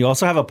doing. And then you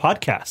also have a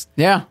podcast.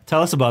 Yeah.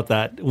 Tell us about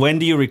that. When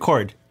do you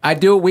record? I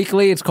do it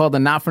weekly. It's called the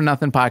Not For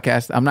Nothing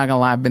podcast. I'm not going to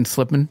lie. I've been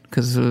slipping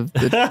because of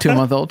the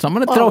 2-month-old. So I'm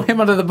going to throw him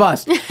under the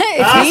bus. Why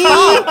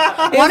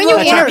don't you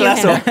interview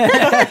him?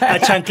 A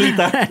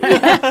chanclita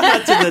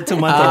to the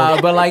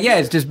 2-month-old. But like, yeah,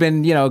 it's just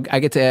been, I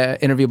get to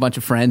interview a bunch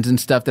of friends and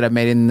stuff that I've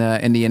made in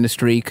the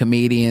industry,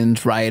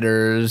 comedians,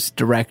 writers,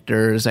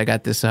 directors. I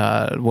got this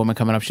woman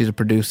coming up. She's a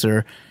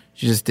producer.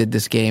 She just did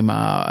this game.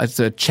 It's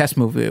a chess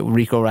movie.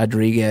 Rico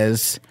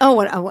Rodriguez. Oh,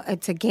 what?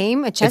 It's a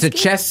game? A chess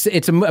game?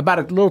 It's about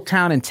a little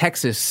town in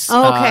Texas.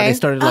 Oh, okay. They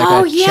started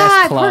like a chess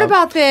I've club. heard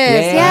about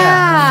this.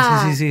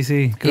 Yeah.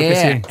 Sí.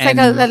 Yeah. It's like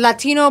a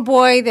Latino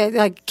boy that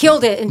like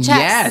killed it in chess.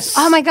 Yes.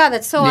 Oh my God,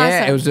 that's so awesome.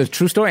 Yeah, it was a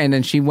true story. And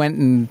then she went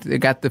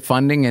and got the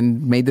funding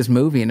and made this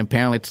movie. And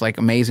apparently it's like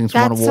amazing. It's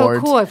won That's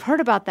awards. so cool. I've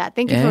heard about that.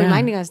 Thank you for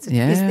reminding us.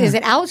 Is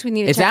it out? We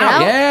need to check it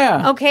out.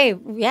 Yeah. Okay.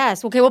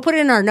 Yes. Okay. We'll put it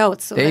in our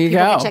notes so There that you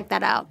people go. can check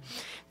that out.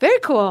 Very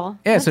cool.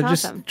 Yeah, That's so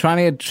awesome. just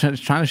trying to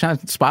shine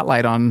a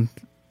spotlight on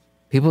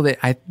people that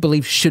I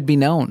believe should be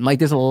known. Like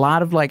there's a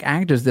lot of like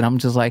actors that I'm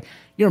just like,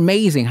 you're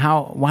amazing.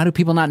 Why do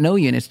people not know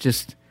you? And it's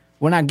just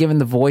we're not given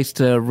the voice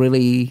to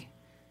really,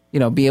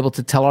 be able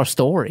to tell our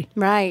story.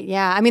 Right.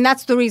 Yeah. I mean,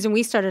 that's the reason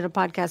we started a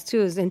podcast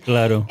too.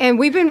 Claro. And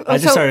we've been. I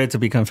just started to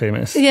become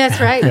famous. Yeah,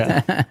 that's right.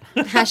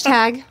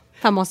 Hashtag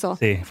famoso.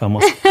 Sí,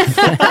 famoso.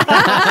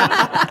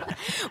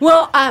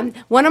 Well,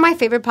 one of my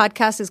favorite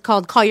podcasts is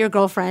called Call Your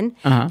Girlfriend.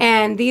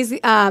 And these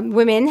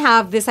women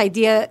have this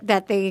idea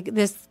that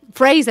this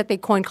phrase that they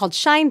coined called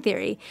shine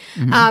theory,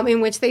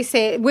 in which they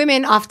say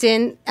women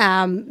often,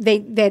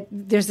 that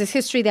there's this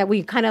history that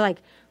we kind of like,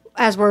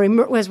 as we're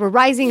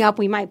rising up,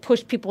 we might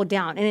push people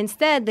down. And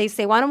instead, they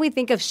say, why don't we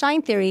think of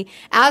shine theory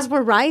as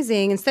we're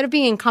rising? Instead of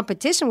being in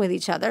competition with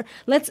each other,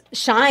 let's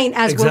shine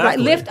as we're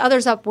lift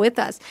others up with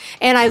us.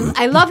 And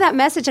I love that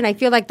message, and I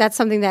feel like that's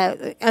something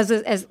that as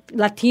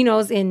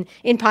Latinos in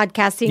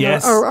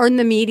podcasting or in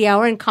the media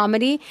or in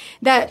comedy,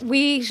 that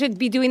we should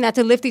be doing that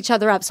to lift each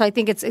other up. So I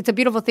think it's a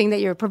beautiful thing that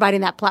you're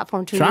providing that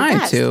platform to.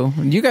 Trying to.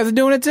 You guys are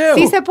doing it too.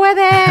 Sí se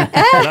puede.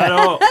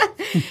 Claro.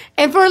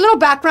 And for a little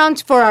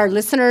background for our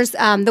listeners,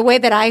 the way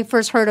that I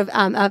first heard of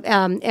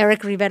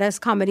Erik Rivera's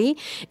comedy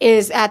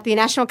is at the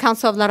National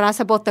Council of La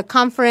Raza, both the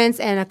conference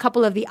and a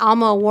couple of the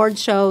Alma Award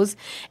shows.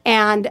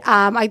 And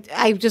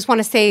I just want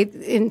to say,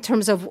 in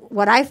terms of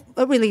what I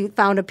really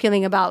found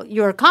appealing about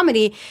your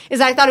comedy,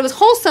 is I thought it was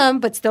wholesome,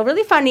 but still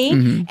really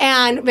funny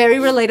and very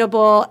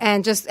relatable,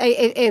 and just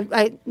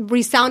it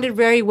resounded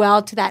very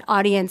well to that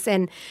audience.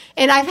 And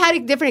I've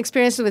had different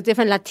experiences with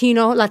different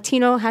Latino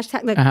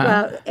hashtag,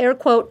 like air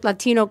quote,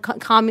 Latino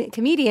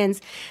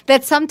comedians,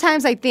 that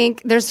sometimes I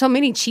think there's so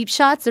many cheap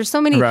shots. There's so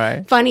many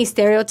funny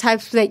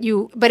stereotypes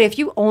but if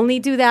you only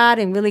do that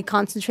and really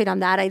concentrate on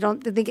that, I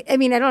don't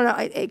know.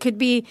 It could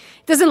be,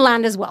 it doesn't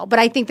land as well. But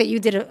I think that you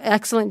did an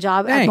excellent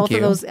job at both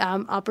of those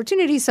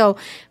opportunities. So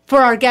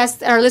for our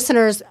guests, our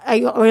listeners, I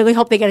really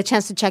hope they get a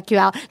chance to check you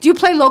out. Do you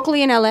play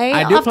locally in LA?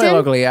 I do play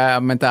locally.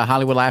 I'm at the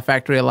Hollywood Laugh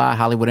Factory a lot,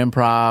 Hollywood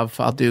Improv.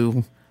 I'll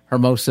do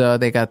Hermosa.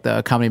 They got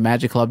the Comedy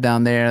Magic Club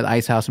down there, the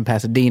Ice House in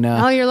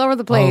Pasadena. Oh, you're all over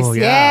the place. Oh,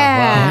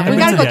 yeah. Wow. We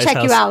got to go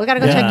check you out. We got to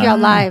go check you out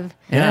live.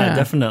 Yeah,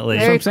 definitely.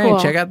 Very That's what I'm saying.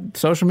 cool. Check out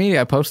social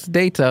media. I post the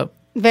dates up.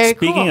 Very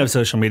Speaking cool. of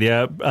social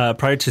media,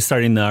 prior to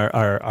starting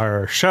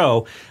our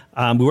show,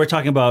 we were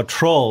talking about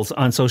trolls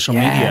on social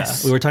media.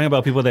 We were talking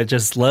about people that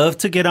just love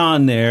to get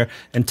on there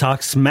and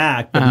talk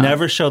smack, but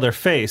never show their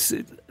face.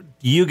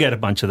 You get a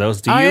bunch of those,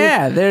 do you? Oh,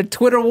 yeah. They're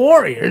Twitter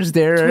warriors.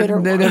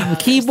 They're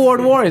keyboard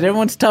warriors.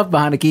 Everyone's tough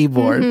behind a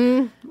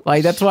keyboard.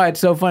 Like, that's why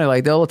it's so funny.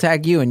 Like, they'll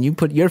attack you and you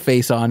put your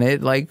face on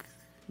it. Like,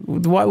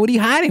 what are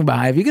you hiding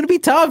behind? If you're going to be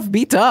tough,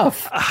 be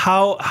tough.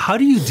 How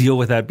do you deal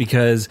with that?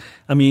 Because,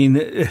 I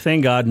mean,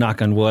 thank God,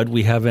 knock on wood,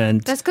 we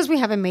haven't. That's because we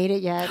haven't made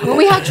it yet. When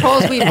we have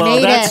trolls, we've Well,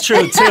 made that's it.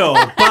 true, too.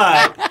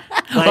 But,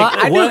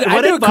 like, Well,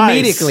 I do it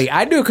advice? comedically.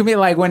 I do it comedically.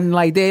 Like, when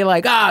like they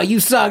like, you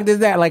suck, this,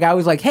 that. Like, I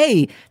was like,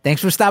 hey,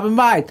 thanks for stopping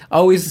by.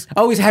 Always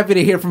happy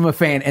to hear from a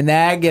fan. And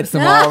that gets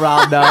them all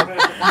riled up. Or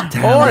That's a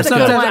good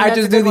sometimes one. I That's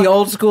just a good do the one.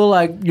 old school,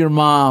 like, your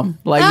mom.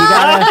 Like, you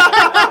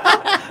gotta...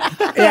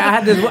 Yeah,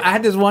 I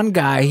had this one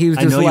guy. He was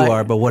I just know like, you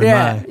are, but what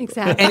am I?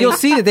 Exactly. And you'll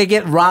see that they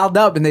get riled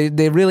up and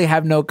they really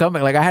have no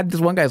comeback. Like, I had this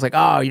one guy who's like,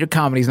 oh, your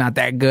comedy's not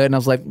that good. And I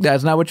was like,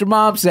 that's not what your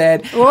mom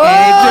said. Whoa!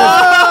 And it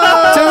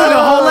just took it to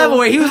the whole level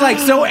where he was like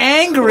so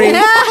angry,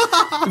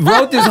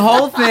 wrote this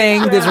whole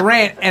thing, this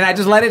rant, and I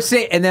just let it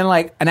sit. And then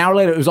like an hour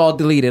later, it was all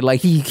deleted.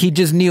 Like he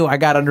just knew I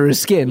got under his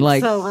skin.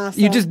 Like, So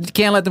awesome. you just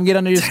can't let them get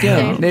under your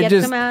skin. They're Get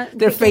just, them out-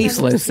 they're get them under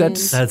faceless. the skin.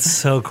 That's That's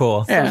so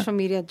cool. Yeah. Social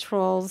media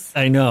trolls.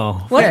 I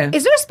know. What Yeah.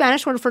 is there a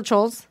Spanish word for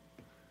trolls?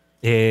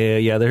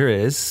 Yeah, there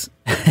is.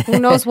 Who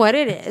knows what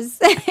it is?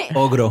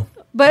 Ogro.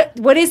 But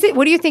what is it?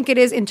 What do you think it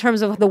is in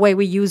terms of the way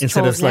we use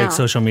Instead trolls of like now?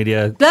 social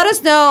media. Let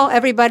us know,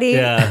 everybody.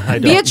 Yeah, I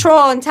Be a don't.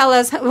 troll and tell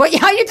us how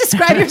you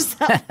describe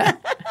yourself.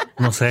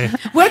 No sé.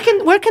 Where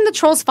can the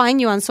trolls find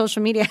you on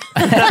social media?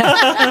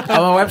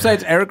 my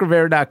website's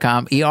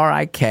erikrivera.com,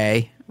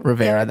 ERIK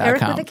Rivera.com.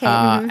 Erik with a K.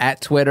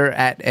 At Twitter,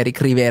 at Erik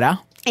Rivera.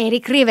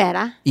 Erik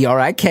Rivera.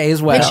 E-R-I-K as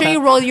well. Make sure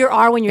you roll your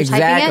R when you're typing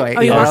Exactly. it,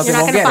 or you're not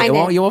going to find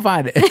it. You won't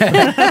find it.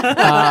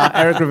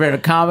 Erik Rivera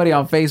Comedy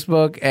on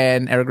Facebook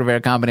and Erik Rivera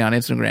Comedy on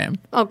Instagram.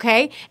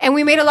 Okay. And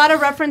we made a lot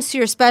of reference to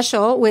your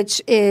special,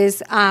 which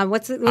is,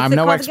 what's it I'm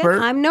No called Expert.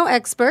 again? I'm No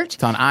Expert.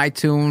 It's on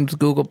iTunes,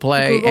 Google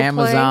Play,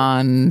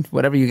 Amazon,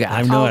 whatever you got.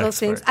 I'm no All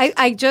those expert. things.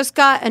 I just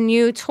got a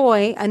new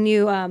toy, a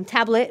new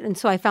tablet, and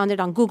so I found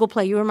it on Google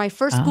Play. You were my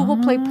first Google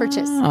Play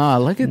purchase. Oh,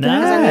 look at Nice.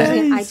 I'm that.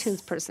 usually an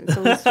iTunes person,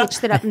 so we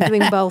switched it up and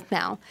doing both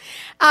now.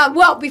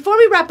 Well, before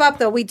we wrap up,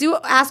 though, we do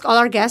ask all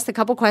our guests a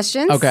couple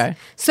questions. Okay.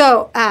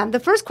 So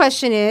the first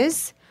question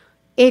is,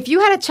 if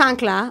you had a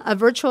chancla, a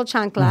virtual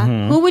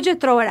chancla, who would you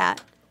throw it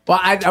at? Well,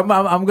 I'm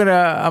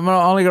gonna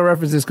only gonna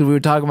reference this because we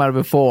were talking about it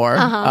before.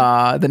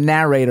 The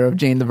narrator of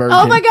Jane the Virgin.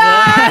 Oh my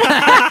God!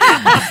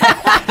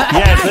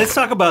 Yes, let's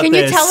talk about Can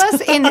this. you tell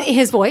us in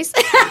his voice?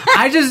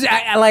 Like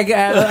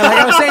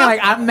I was saying, like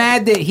I'm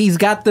mad that he's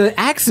got the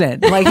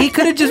accent. Like he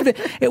could have just been.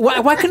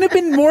 Why couldn't it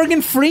have been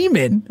Morgan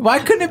Freeman? Why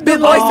couldn't it have been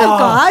voice of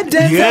God?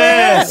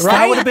 Yes, Right?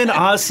 that would have been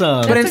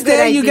awesome. But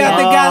instead, you got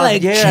the guy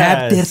like yes.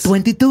 chapter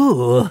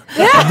 22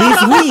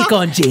 this week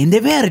on Jane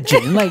the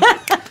Virgin. Like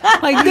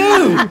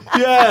dude,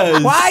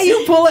 Yes. why are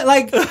you pulling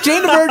like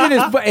Jane the Virgin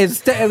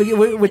is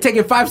we're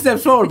taking 5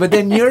 steps forward, but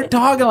then you're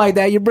talking like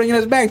that. You're bringing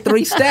us back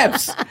 3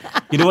 steps.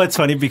 You know what's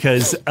funny,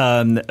 because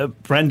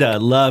Brenda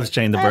loves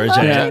Jane the Virgin,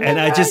 Jane the and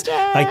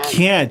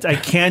I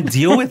can't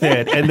deal with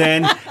it. And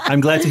then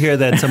I'm glad to hear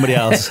that somebody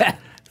else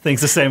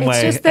thinks the same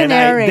way. just the and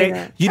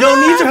narrator. you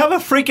don't need to have a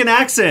freaking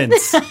accent.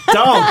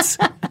 Don't.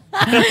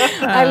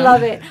 I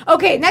love it.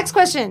 Okay, next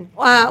question.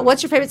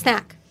 What's your favorite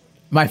snack?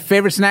 My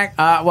favorite snack?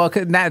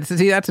 That's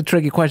a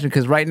tricky question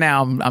because right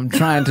now I'm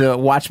trying to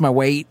watch my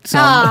weight. So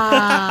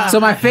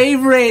my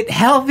favorite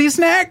healthy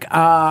snack,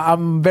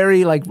 I'm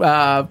very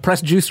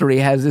Press Juicery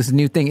has this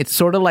new thing. It's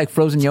sort of like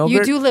frozen yogurt.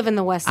 You do live in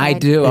the West Side. I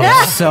do.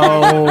 I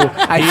sold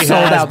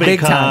out big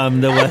time.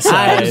 The West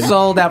Side. I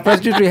sold out. Press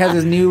Juicery has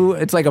this new.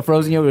 It's like a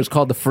frozen yogurt. It's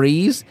called the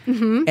Freeze,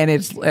 and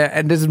it's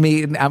and this is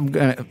me.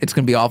 It's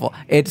gonna be awful.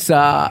 It's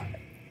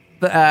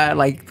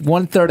like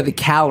 1/3 of the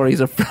calories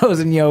of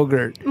frozen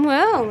yogurt.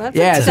 Well, that's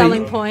a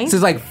selling point. This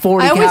is like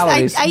 40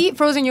 calories. I eat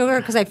frozen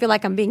yogurt because I feel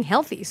like I'm being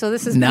healthy. So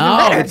this is even No,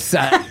 better. it's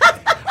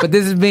but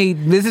this is me.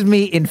 This is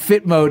me in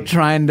fit mode,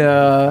 trying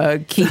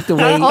to keep the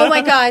weight. Oh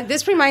my God!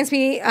 This reminds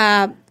me.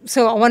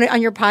 So I wanted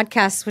on your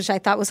podcast, which I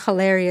thought was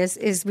hilarious,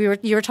 is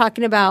you were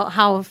talking about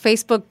how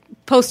Facebook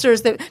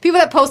posters, that people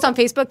that post on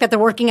Facebook that they're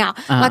working out,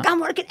 like I'm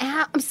working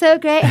out, I'm so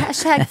great,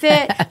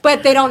 #fit,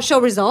 but they don't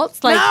show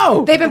results.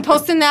 Like they've been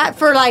posting that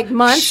for like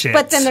months, Shit.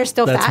 but then they're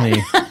still That's fat.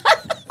 me.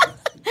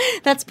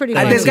 That's pretty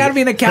funny. There's got to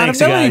be an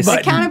accountability guys.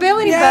 button.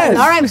 Accountability Yes.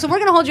 button. All right, so we're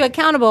going to hold you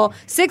accountable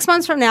 6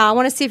 months from now. I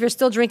want to see if you're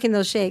still drinking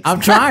those shakes. I'm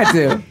trying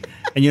to.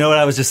 And you know what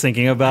I was just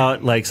thinking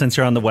about? Like, since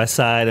you're on the West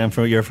Side and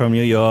you're from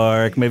New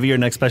York, maybe your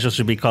next special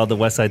should be called The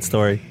West Side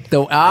Story.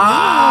 That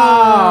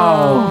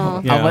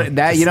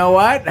you know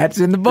what? That's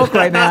in the book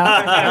right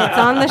now. It's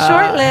on the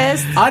short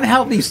list.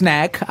 Unhealthy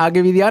snack. I'll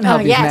give you the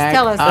unhealthy yes, snack.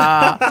 tell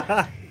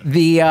us.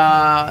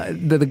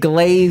 The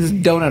glazed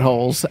donut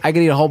holes. I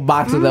could eat a whole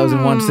box of those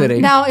in one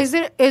sitting. Now, is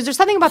there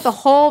something about the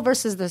hole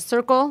versus the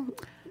circle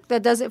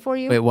that does it for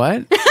you? Wait,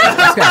 what? This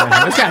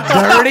got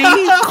dirty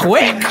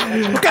quick.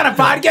 What kind of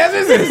podcast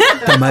is this?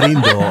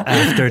 Tamarindo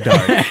After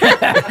Dark.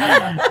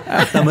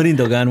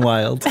 Tamarindo Gone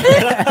Wild.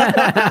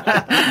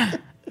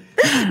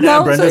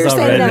 No, Brenda's so you're all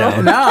saying red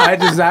no. now.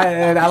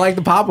 No, I like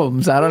the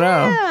pop-ums. I don't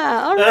know.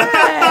 Yeah, all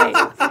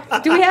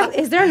right.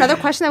 Is there another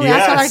question that we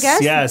asked all our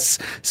guests? Yes.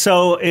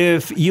 So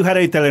if you had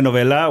a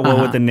telenovela, what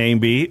would the name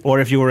be? Or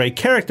if you were a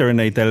character in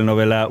a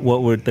telenovela,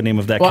 what would the name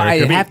of that Well,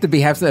 character I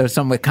be? have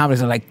some with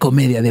comedies like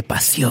Comedia de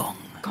Pasión.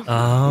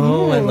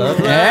 Oh, I love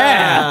that.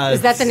 Yeah.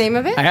 Is that the name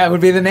of it? That would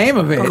be the name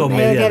of it.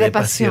 Comedia de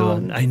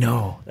Pasión. Pasión. I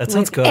know. That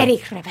sounds With good.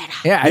 Erik Rivera.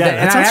 Yeah, Yeah, and that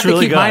I sounds have to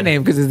really keep my good.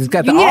 name because it's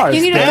got the You need to- R's.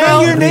 you need to Damn,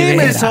 throw- your name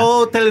Rivera. is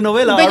so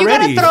telenovela But you got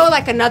already. to throw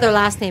like another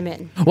last name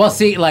in. Well,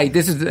 see, like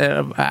this is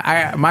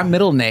my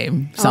middle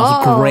name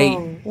sounds great.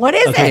 What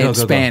is Okay, it? go, In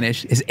go.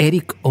 Spanish is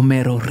Erik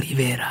Homero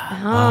Rivera.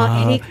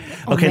 Erik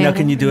Okay, now Homero.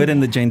 can you do it in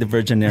the Jane the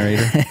Virgin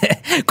narrator?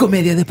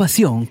 Comedia de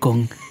Pasión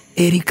con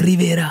Erik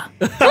Rivera.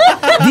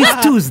 This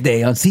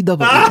Tuesday on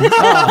CW.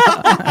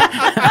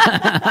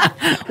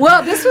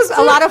 Well, this was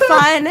a lot of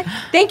fun.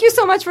 Thank you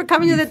so much for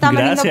coming to the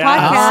Tamarindo Gracias.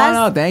 podcast.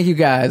 Oh, no, thank you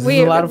guys. This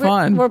was a lot of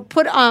fun. We're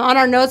put on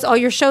our notes all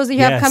your shows that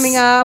you have Yes. coming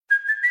up.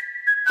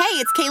 Hey,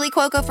 it's Kaylee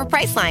Cuoco for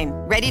Priceline.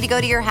 Ready to go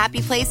to your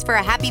happy place for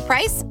a happy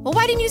price? Well,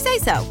 why didn't you say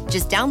so?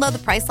 Just download the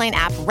Priceline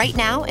app right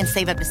now and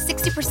save up to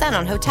 60%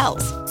 on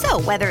hotels. So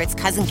whether it's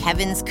Cousin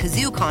Kevin's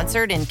Kazoo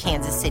Concert in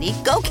Kansas City,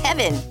 go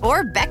Kevin,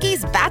 or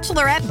Becky's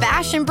Bachelorette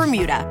Bash in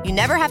Bermuda, you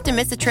never have to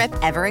miss a trip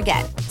ever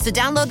again. So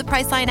download the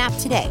Priceline app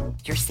today.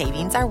 Your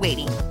savings are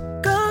waiting.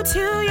 Go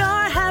to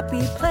your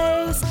happy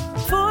place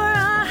for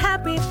a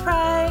happy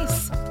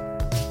price.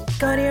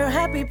 Go to your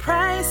happy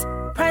price,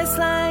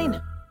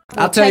 Priceline.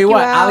 I'll tell you check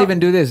what, you I'll out. even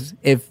do this.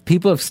 If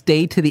people have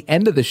stayed to the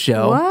end of the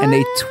show and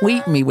they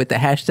tweet me with the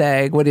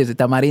hashtag, what is it,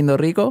 Tamarindo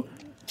Rico?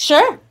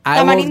 Sure.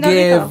 I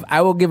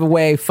will give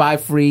away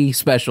 5 free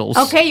specials.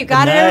 Okay, you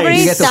got it, Nice. everybody.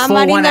 You get the full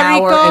 1 Tamarindo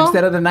hour Rico.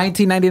 instead of the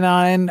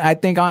 $19.99, I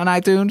think, on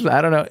iTunes.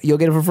 I don't know. You'll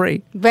get it for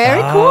free.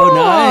 Very cool. Oh,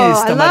 nice.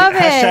 I love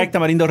Hashtag it.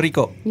 Tamarindo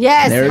Rico.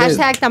 Yes, There it is.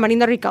 hashtag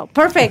Tamarindo Rico.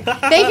 Perfect.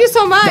 Thank you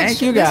so much. Thank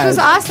you, This guys. was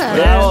awesome.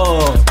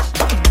 Bravo.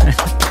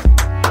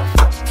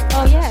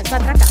 Oh, yes,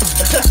 matraca.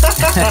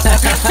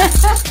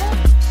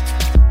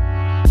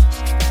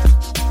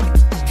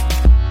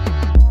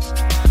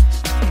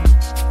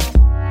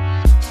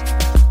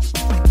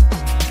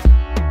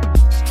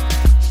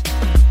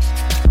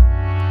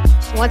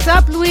 What's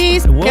up,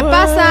 Luis? ¿Qué What?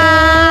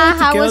 pasa?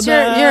 How ¿Qué was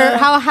onda?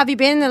 how have you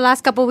been the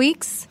last couple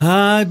weeks?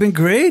 I've been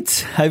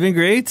great.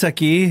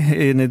 Aquí,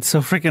 and it's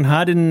so freaking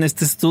hot in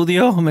este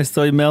estudio. Me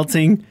estoy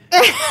melting.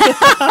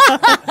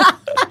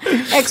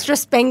 Extra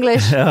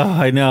Spanglish. Oh,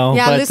 I know.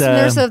 Yeah, but,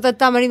 listeners of the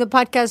Tamarindo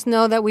podcast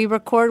know that we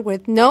record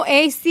with no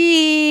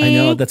AC. I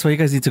know. That's why you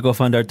guys need to go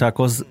fund our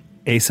tacos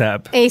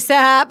ASAP.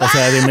 ASAP. O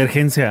sea, de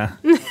emergencia.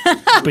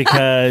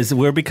 Because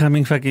we're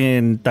becoming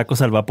fucking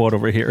tacos al vapor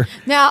over here.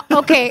 Now,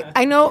 okay,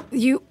 I know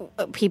you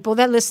people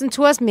that listen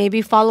to us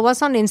maybe follow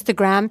us on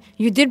Instagram.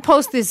 You did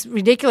post this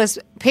ridiculous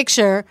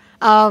picture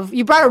of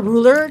you brought a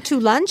ruler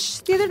to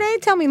lunch the other day.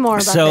 Tell me more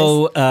about this.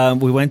 So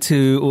we went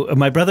to,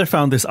 my brother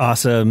found this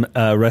awesome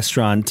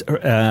restaurant,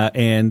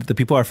 and the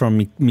people are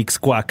from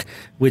Mixcoac,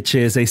 which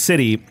is a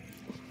city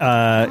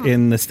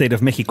in the state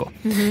of Mexico.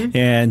 Mm-hmm.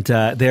 And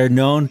they're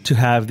known to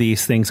have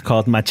these things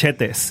called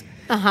machetes.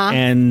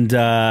 And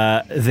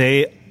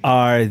they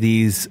are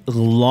these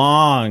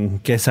long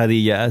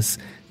quesadillas.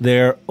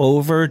 They're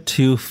over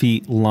 2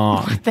 feet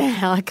long. What the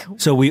heck?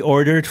 So we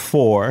ordered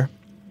 4.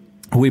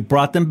 We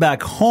brought them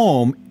back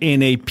home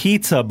in a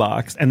pizza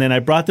box. And then I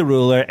brought the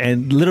ruler,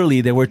 and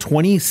literally they were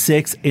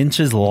 26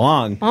 inches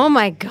long. Oh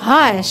my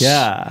gosh.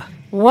 Yeah.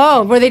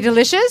 Whoa, were they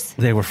delicious?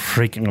 They were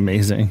freaking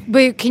amazing.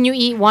 But can you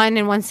eat one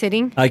in one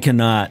sitting? I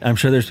cannot. I'm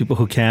sure there's people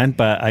who can,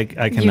 but I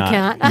cannot. You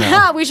can't.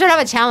 No. We should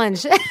have a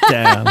challenge.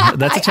 Damn.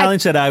 That's a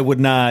challenge that I would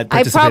not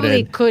I participate probably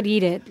in. could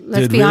eat it.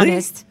 Let's Dude, be really?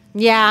 honest.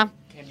 Yeah,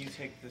 Can you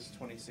take this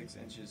 26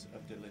 inches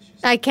of delicious?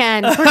 I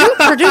can.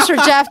 Producer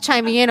Jeff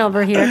chiming in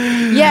over here.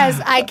 Yes,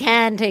 I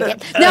can take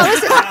it. No,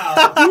 listen.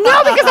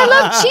 No, because I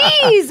love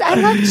cheese. I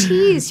love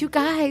cheese, you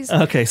guys.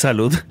 Okay,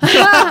 salud.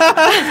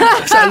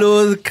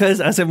 Salud, because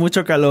hace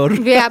mucho calor.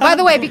 Yeah, by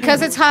the way,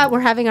 because it's hot, we're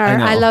having our I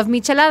know. I love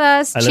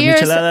micheladas. I love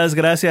Cheers. micheladas,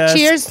 gracias.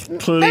 Cheers.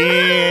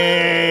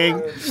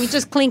 Clink. We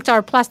just clinked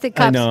our plastic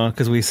cups. I know,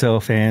 because we so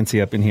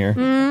fancy up in here.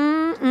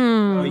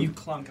 Oh, you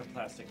clunk a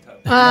plastic cup.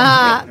 All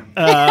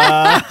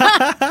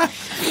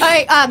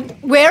right,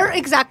 where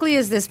exactly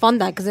is this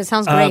fonda? Because it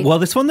sounds great. Well,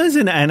 this one is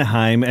in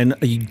Anaheim, and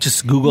you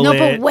just Google no, it.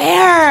 but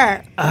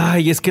where?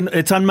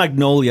 It's on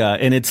Magnolia,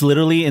 and it's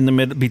literally in the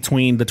mid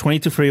between the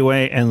 22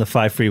 freeway and the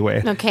 5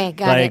 freeway. Okay,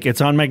 got like, it.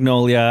 it's on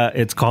Magnolia.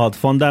 It's called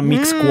Fonda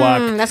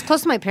Mixcoac. That's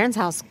close to my parents'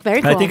 house.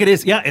 Very cool. I think it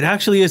is. Yeah, it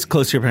actually is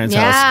close to your parents'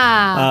 Yeah.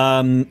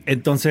 house.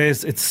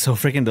 Entonces, it's so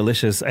freaking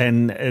delicious.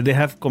 And they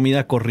have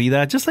comida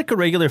corrida, just like a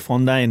regular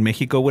fonda in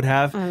Mexico would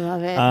have. I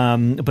love it.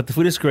 But the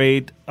food is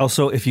great.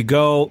 Also, if you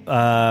go,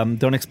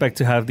 don't expect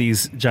to have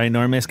these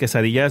ginormous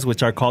quesadillas,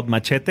 which are called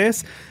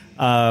machetes,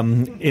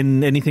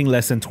 in anything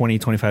less than 20,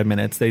 25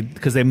 minutes.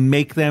 Because they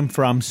make them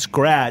from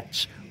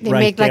scratch. They right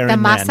make, like, there the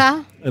and then.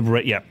 masa?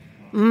 Right, yeah.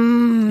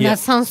 That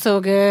sounds so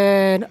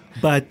good.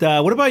 But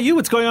what about you?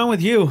 What's going on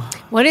with you?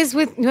 What is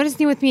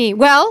new with me?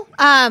 Well,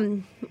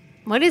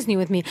 what is new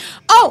with me?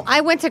 Oh,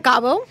 I went to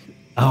Cabo.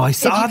 Oh, I If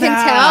saw you that.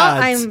 can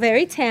tell, I'm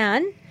very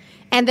tan.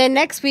 And then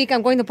next week,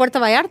 I'm going to Puerto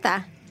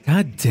Vallarta.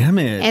 God damn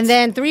it. And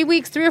then 3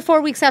 or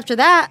 4 weeks after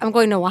that, I'm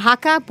going to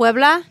Oaxaca,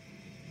 Puebla,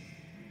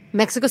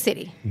 Mexico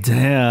City.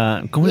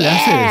 Damn. ¿Cómo le Yeah.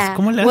 haces?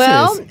 ¿Cómo le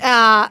Well,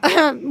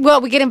 haces? well,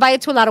 we get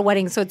invited to a lot of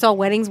weddings, so it's all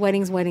weddings. But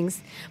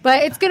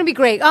it's going to be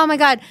great. Oh, my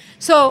God.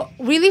 So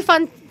really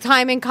fun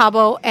time in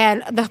Cabo,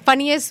 and the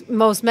funniest,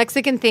 most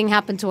Mexican thing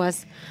happened to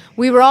us.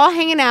 We were all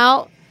hanging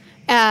out.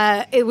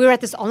 We were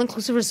at this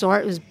all-inclusive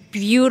resort. It was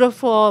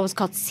beautiful. It was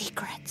called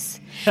Secrets.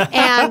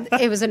 And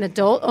it was an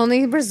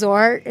adult-only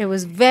resort. It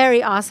was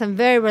very awesome,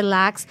 very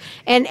relaxed.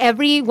 And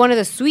every one of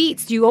the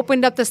suites, you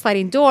opened up the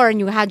sliding door and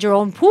you had your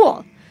own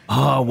pool.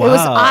 Oh, wow. It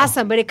was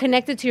awesome, but it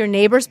connected to your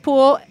neighbor's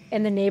pool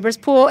and the neighbor's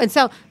pool, and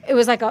so it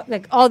was like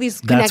all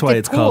these connected That's why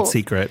it's called pools.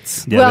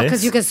 Secrets. Well, ¿Ya because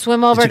ves? you can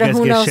swim over Did to you guys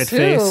who get knows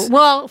shit-faced? who.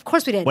 Well, of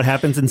course we did. What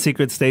happens in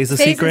secret stays a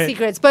Stays secret. in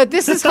secrets, but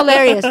this is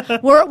hilarious.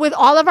 We're with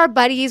all of our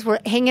buddies. We're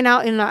hanging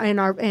out in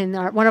our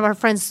one of our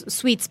friends'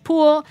 suites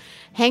pool,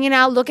 hanging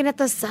out, looking at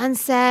the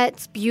sunset.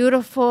 It's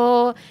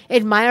beautiful,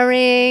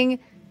 admiring.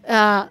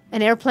 An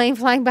airplane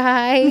flying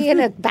by and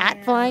a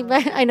bat flying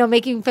by. I know,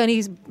 making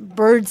funny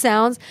bird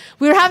sounds.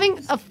 We were having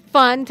a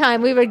fun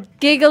time. We were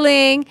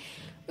giggling.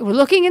 We're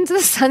looking into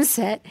the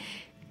sunset,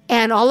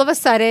 and all of a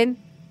sudden,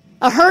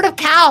 a herd of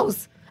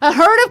cows are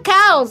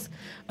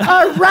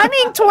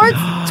running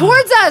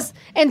towards us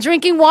and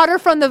drinking water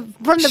from the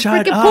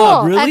Shut freaking up,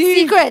 pool at really?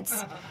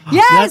 Secrets.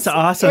 Yes, That's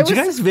awesome. Did you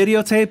guys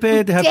videotape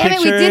it? Have Damn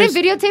pictures? it,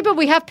 we didn't videotape it.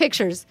 We have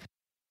pictures.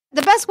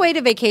 The best way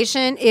to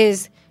vacation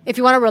is if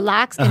you want to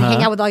relax and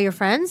hang out with all your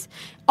friends,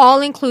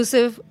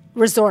 all-inclusive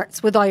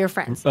resorts with all your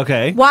friends.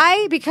 Okay.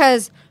 Why?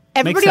 Because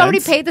everybody Makes already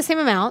sense. paid the same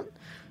amount.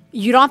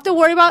 You don't have to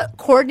worry about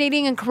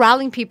coordinating and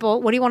corralling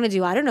people. What do you want to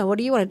do? I don't know. What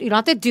do you want to do? You don't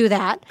have to do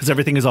that. Because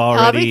everything is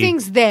already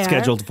Everything's there.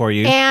 scheduled for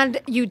you. And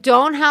you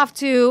don't have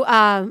to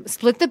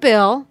split the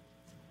bill.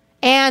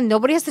 And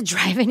nobody has to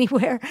drive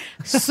anywhere.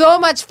 So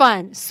much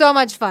fun. So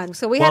much fun.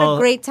 So we had a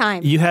great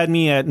time. You had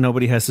me at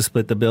nobody has to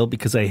split the bill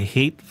because I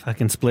hate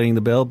fucking splitting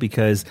the bill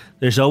because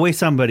there's always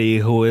somebody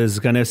who is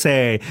going to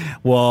say,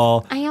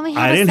 well, I only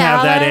have a didn't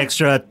have that salad."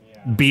 extra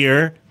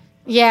beer.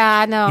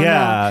 Yeah, no.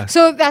 Yeah.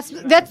 So that's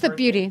the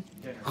beauty.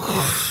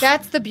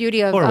 That's the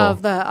beauty of Horrible.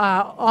 the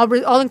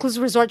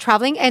all-inclusive resort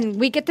traveling, and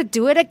we get to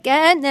do it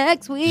again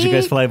next week. Did you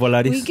guys fly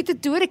Volaris? We get to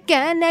do it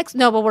again next.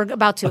 No, but we're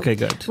about to. Okay,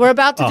 good. We're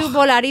about to do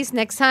Volaris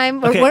next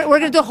time. Okay. We're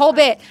going to do a whole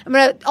bit. I'm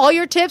gonna all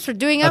your tips. We're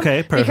doing them.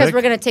 Okay, because perfect.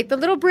 we're going to take the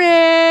little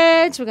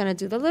bridge. We're going to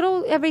do the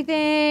little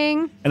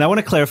everything. And I want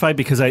to clarify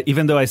because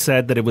even though I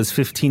said that it was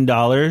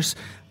 $15,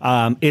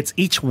 it's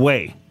each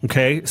way.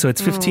 Okay, so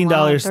it's $15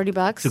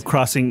 $30 to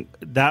crossing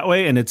that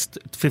way, and it's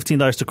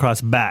 $15 to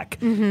cross back.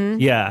 Mm-hmm.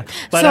 Yeah,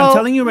 but So- I'm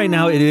telling you right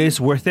now, it is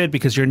worth it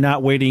because you're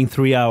not waiting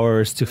 3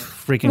 hours to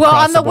freaking. Well,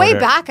 cross on the way border.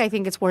 back, I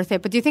think it's worth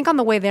it. But do you think on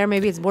the way there,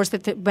 maybe it's worth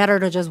it better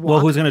to just walk? Well,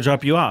 who's going to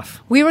drop you off?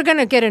 We were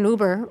gonna get an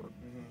Uber,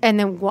 and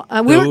then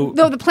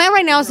The- the plan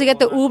right now is to get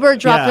the Uber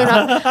drop it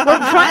off.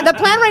 The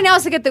plan right now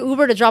is to get the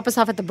Uber to drop us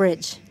off at the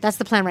bridge. That's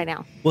the plan right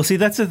now. Well, see,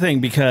 that's the thing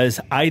because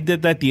I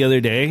did that the other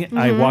day. Mm-hmm.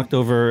 I walked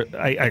over,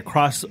 I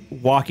crossed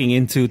walking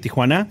into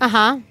Tijuana,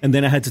 and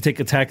then I had to take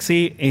a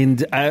taxi,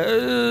 and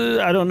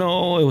I don't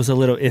know, it was a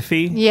little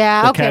iffy.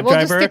 Yeah, the okay, cab we'll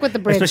just driver, stick with the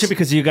bridge. especially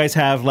because you guys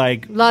have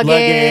like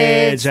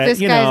Luggage. that,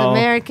 This you guy's know.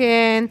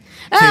 American.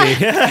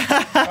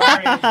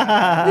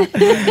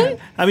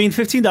 I mean,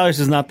 $15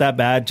 is not that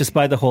bad. Just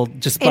buy the whole,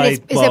 just buy Is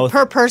both. it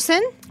per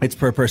person? It's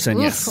per person.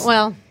 Oof, Yes.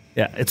 Well,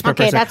 Yeah, it's per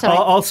Okay, person. that's all right.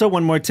 Also,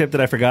 one more tip that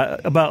I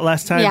forgot about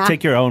last time: Yeah.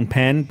 take your own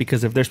pen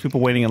because if there's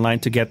people waiting in line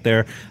to get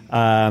their,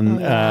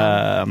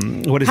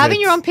 what is having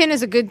it? your own PIN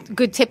is a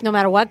good tip no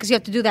matter what because you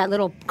have to do that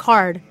little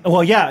card.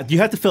 Well, yeah, you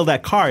have to fill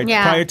that card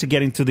Yeah. prior to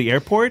getting to the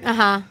airport,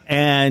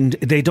 and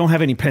they don't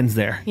have any pens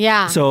there.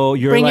 Yeah. so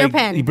you're Bring your like,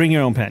 pen. You bring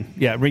your own pen.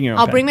 Yeah, bring your own.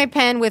 I'll pen. bring my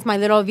pen with my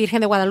little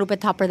Virgen de Guadalupe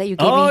topper that you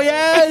gave Oh me.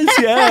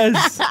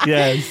 yes,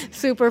 yes.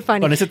 Super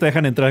funny. Con ese te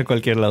dejan entrar a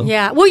cualquier lado.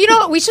 Yeah. Well, you know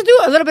what? We should do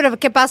a little bit of a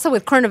que pasa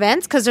with current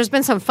events because there's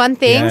been some fun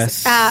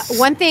things. Yes.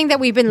 One thing that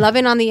we've been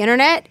loving on the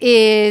internet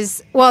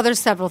is, well, there's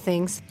several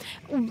things.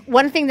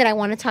 One thing that I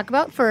want to talk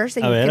about first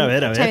that A you ver, can a ver,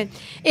 a ver. chime in,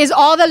 is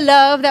all the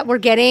love that we're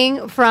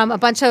getting from a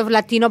bunch of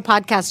Latino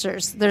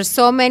podcasters. There's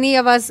so many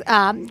of us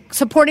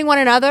supporting one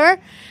another,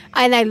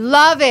 and I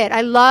love it.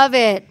 I love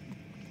it.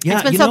 Yeah,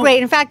 It's been you so know-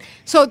 great. In fact,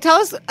 so tell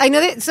us, I know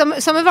that some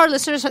of our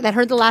listeners that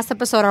heard the last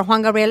episode, our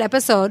Juan Gabriel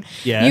episode,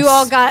 Yes. you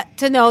all got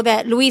to know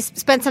that Luis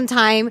spent some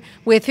time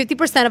with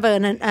 50% of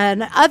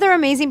an other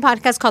amazing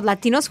podcast called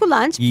Latinos Who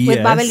Lunch with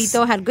Yes.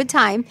 Babelito, had a good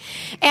time.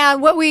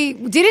 And what we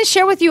didn't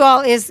share with you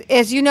all is,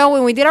 as you know,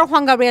 when we did our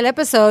Juan Gabriel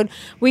episode,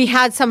 we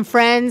had some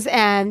friends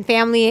and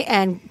family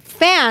and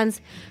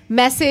fans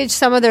message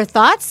some of their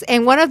thoughts,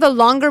 and one of the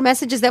longer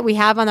messages that we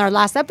have on our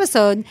last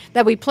episode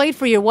that we played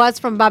for you was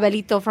from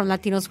Babelito from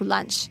Latinos Who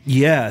Lunch.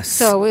 Yes.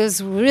 So it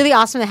was really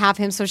awesome to have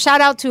him. So shout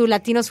out to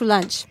Latinos Who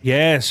Lunch.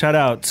 Yes, shout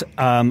out.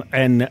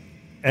 And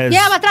as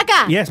Yeah,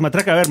 Matraca. Yes,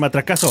 Matraca. A ver,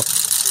 Matracazo.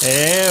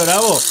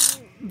 Bravo.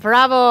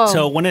 Bravo.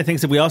 So one of the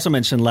things that we also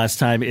mentioned last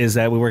time is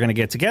that we were going to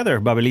get together,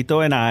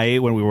 Babelito and I,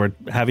 when we were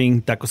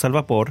having tacos al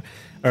vapor,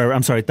 or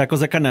I'm sorry, tacos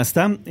de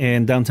canasta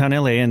in downtown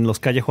LA in Los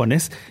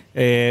Callejones.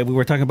 We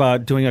were talking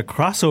about doing a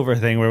crossover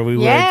thing where we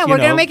yeah, we're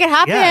going to make it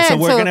happen. Yeah, so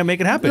we're going to make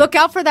it happen. Look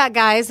out for that,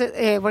 guys.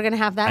 We're going to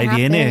have that Ahí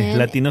happen. viene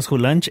Latinos Who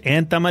Lunch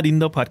and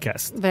Tamarindo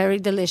podcast. Very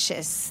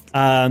delicious.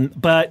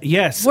 But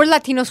yes, We're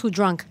Latinos who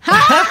drunk.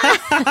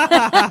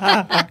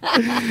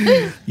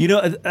 you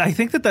know, I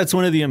think that that's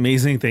one of the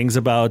amazing things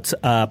about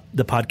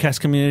the podcast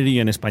community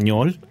in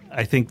Espanol.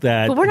 I think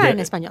that... But we're not in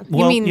Espanol. You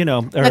Well, mean you know,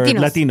 or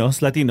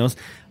Latinos,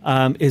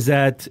 is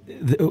that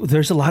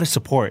there's a lot of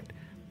support.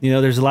 You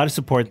know, there's a lot of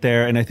support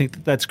there, and I think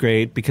that that's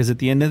great because at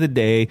the end of the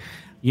day,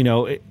 you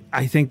know,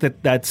 I think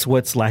that that's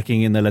what's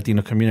lacking in the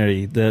Latino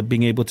community, the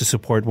being able to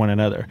support one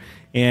another.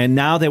 And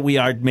now that we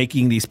are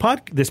making this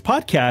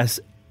podcast,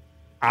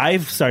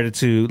 I've started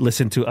to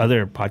listen to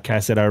other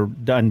podcasts that are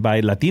done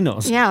by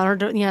Latinos. Yeah, or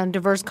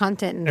diverse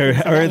content. And Or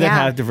things like that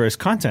yeah. have diverse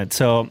content.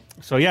 So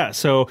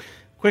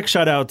quick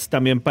shout outs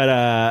también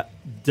para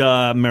the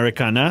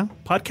Americana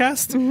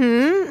podcast,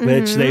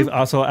 which they've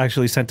also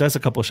actually sent us a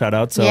couple shout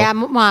outs. So Yeah,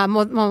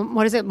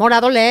 what is it?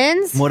 Morado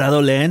Lens.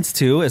 Morado Lens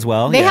too as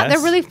well. They're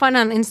yes. really fun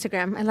on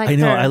Instagram. I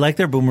know. I like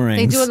their boomerangs.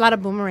 They do a lot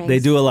of boomerangs. They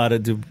do a lot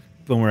of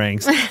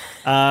boomerangs.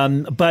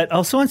 But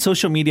also on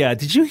social media,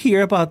 did you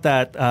hear about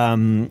that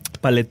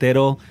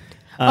paletero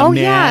man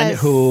yes.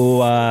 who...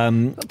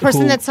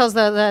 person that sells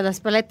the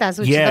paletas,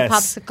 which Yes.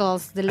 is the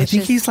popsicles, delicious. I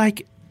think he's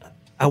like...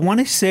 I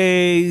want to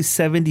say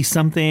 70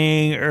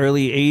 something,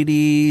 early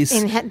 80s.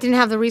 And didn't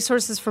have the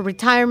resources for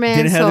retirement.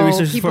 Didn't have the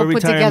resources people for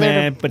put together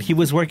retirement, but he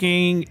was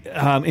working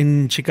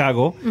in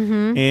Chicago,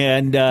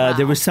 and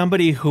there was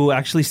somebody who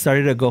actually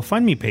started a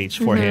GoFundMe page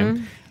for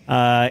him.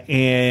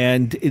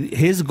 And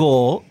his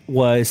goal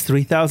was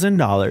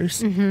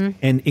 $3,000.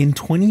 And in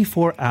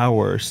 24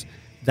 hours,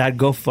 that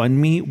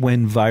GoFundMe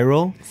went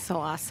viral. So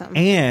awesome.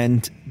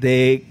 And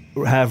they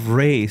have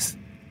raised,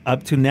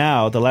 up to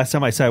now, the last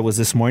time I saw it was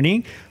this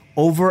morning,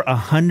 over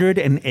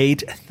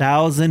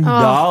 $108,000.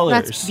 Oh,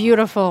 that's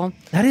beautiful.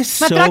 That is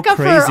so Matraca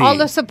crazy. for all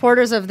the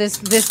supporters of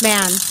this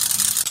man.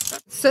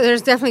 So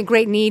there's definitely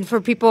great need for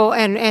people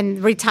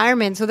and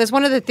retirement. So that's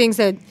one of the things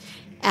that,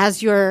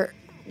 as you're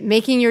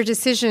making your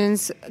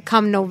decisions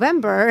come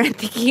November and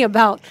thinking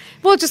about,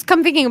 just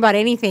come thinking about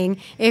anything.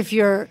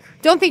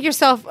 Don't think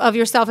of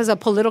yourself as a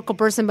political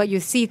person, but you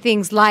see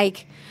things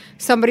like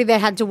somebody that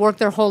had to work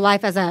their whole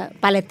life as a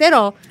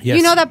paletero, Yes.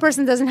 you know that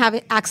person doesn't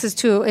have access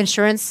to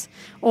insurance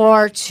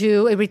or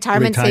to a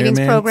retirement savings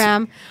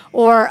program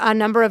or a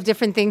number of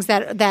different things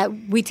that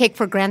we take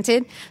for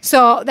granted.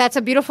 So that's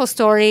a beautiful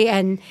story,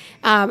 and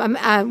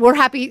we're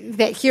happy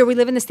that here we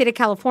live in the state of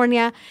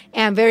California,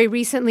 and very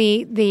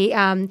recently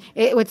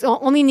it was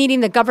only needing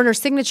the governor's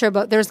signature,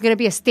 but there's going to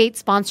be a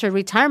state-sponsored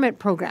retirement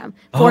program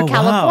for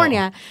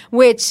California,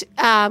 which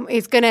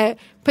is going to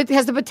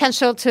has the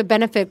potential to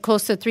benefit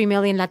close to 3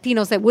 million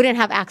Latinos that wouldn't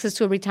have access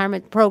to a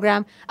retirement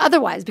program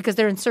otherwise, because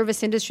they're in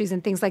service industries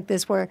and things like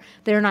this where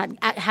they're not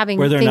having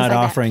where they're things not like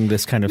offering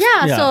this kind of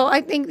So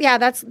I think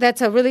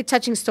that's a really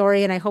touching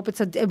story, and I hope it's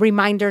a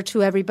reminder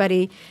to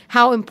everybody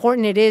how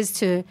important it is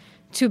to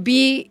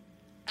be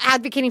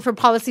advocating for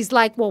policies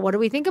like, what do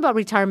we think about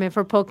retirement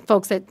for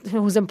folks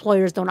whose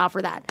employers don't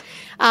offer that?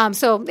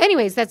 So,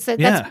 anyways, that's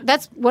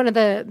one of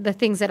the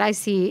things that I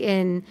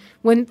see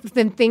when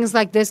things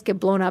like this get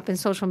blown up in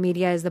social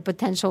media, is the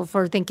potential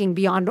for thinking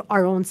beyond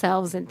our own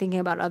selves and thinking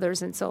about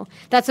others. And so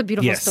that's a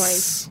beautiful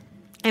story.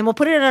 And we'll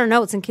put it in our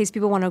notes in case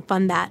people want to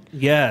fund that.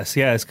 Yes,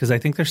 because I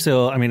think they're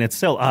still, it's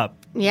still up.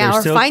 Yeah,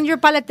 or find your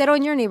paletero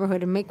in your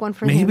neighborhood and make one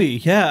for him.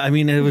 Maybe, yeah.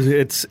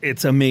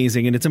 It's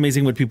amazing, and it's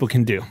amazing what people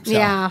can do. So.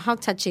 Yeah, how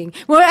touching.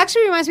 Well, it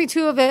actually reminds me,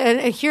 too, of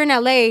here in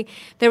L.A.,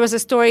 there was a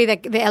story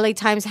that the L.A.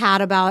 Times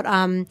had about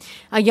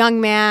a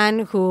young man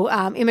who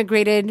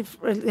immigrated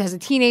as a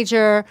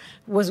teenager,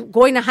 was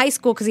going to high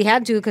school because he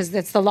had to, because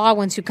that's the law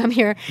once you come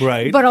here.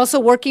 Right. But also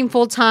working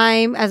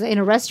full-time in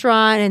a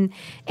restaurant,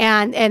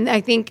 and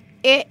I think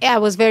I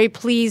was very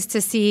pleased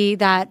to see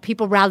that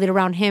people rallied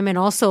around him and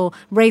also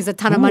raised a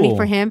ton of money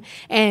for him.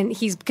 And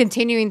he's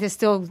continuing to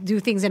still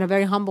do things in a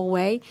very humble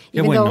way,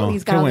 even though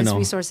he's got all these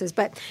resources.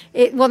 But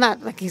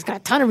not like he's got a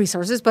ton of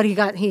resources, but he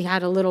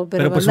had a little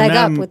bit of a leg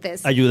up with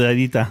this.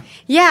 Ayudadita.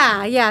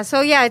 Yeah.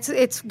 So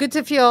it's good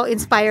to feel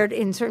inspired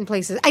in certain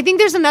places. I think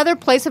there's another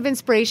place of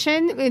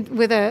inspiration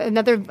with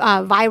another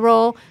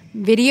viral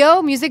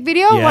music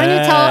video. Yes. Why don't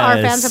you tell our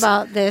fans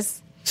about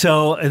this?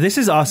 So this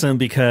is awesome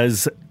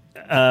because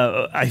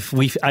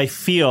I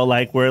feel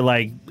like we're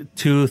like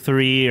 2,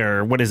 3,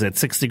 or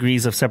 6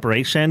 degrees of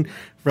separation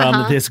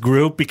from this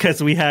group,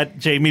 because we had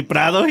Jamie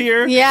Prado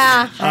here.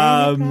 Yeah.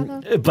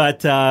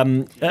 But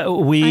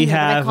we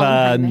have,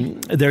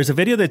 there's a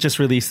video that just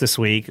released this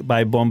week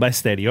by Bomba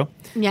Estéreo.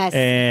 Yes.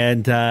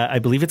 And I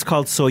believe it's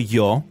called Soy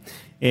Yo.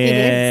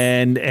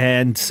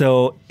 And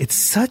so it's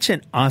such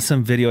an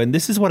awesome video. And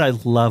this is what I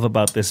love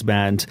about this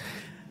band.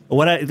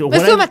 Let's do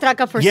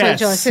Matraca for Soy Yo.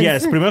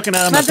 Yes, primero que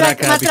nada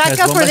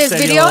Matraca for this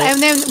video, and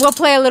then we'll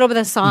play a little bit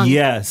of the song.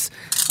 Yes.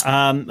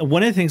 One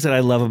of the things that I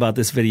love about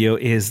this video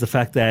is the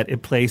fact that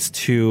it plays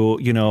to,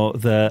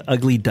 the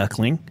ugly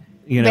duckling.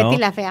 Betty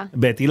La Fea.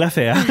 Betty La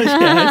Fea,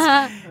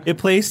 yes. It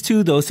plays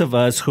to those of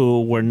us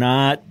who were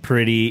not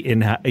pretty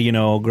in,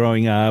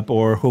 growing up,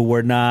 or who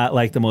were not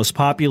like the most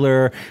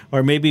popular,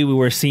 or maybe we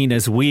were seen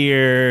as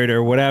weird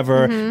or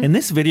whatever. And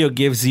this video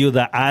gives you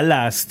the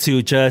alas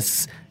to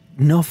just...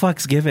 no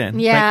fucks given.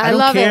 Yeah, I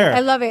love care. it. I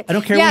love it. I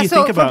don't care what you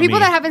think about me. So for people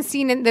that haven't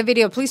seen the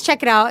video, please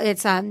check it out.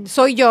 It's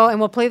Soy Yo, and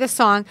we'll play the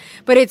song.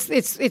 But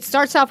it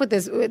starts off with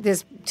this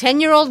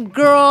 10-year-old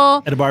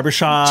girl at a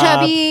barbershop,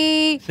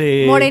 chubby,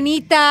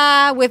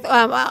 morenita, with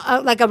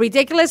like a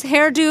ridiculous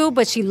hairdo,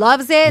 but she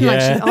loves it,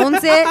 like she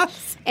owns it.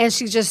 And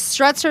she just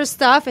struts her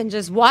stuff and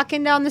just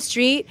walking down the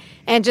street,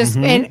 and just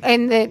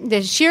and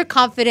the sheer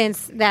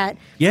confidence that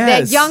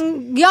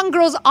young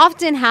girls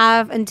often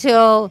have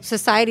until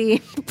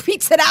society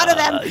beats it out of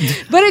them.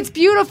 But it's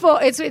beautiful.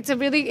 It's a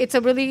really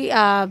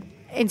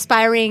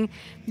inspiring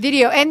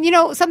video. And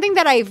something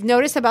that I've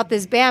noticed about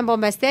this band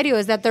Bomba Estéreo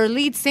is that their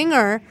lead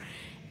singer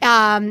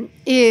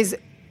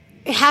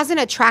has an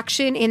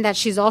attraction in that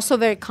she's also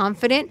very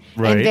confident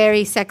and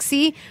very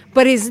sexy,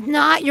 but is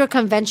not your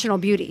conventional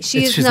beauty.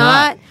 She's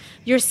not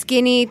your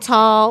skinny,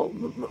 tall,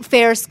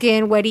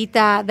 fair-skinned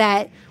güerita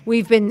that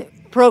we've been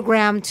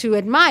programmed to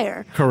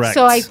admire. Correct.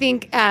 So I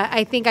think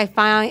I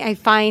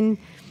find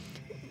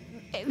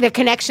the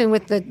connection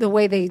with the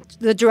way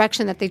the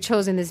direction that they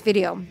chose in this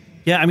video.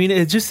 Yeah, I mean,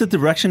 it's just the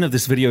direction of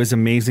this video is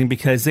amazing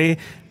because they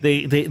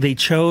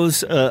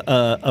chose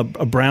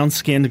a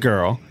brown-skinned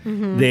girl.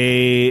 Mm-hmm.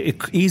 They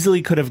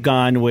easily could have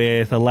gone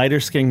with a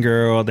lighter-skinned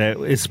girl that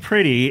is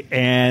pretty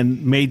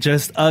and made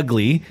just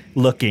ugly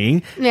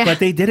looking, but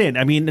they didn't.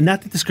 I mean,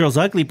 not that this girl's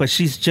ugly, but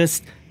she's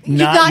just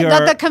not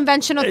the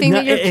conventional thing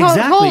that you're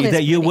exactly told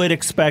that you would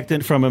expect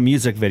it from a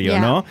music video.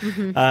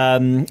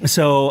 No,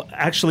 so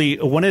actually,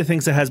 one of the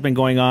things that has been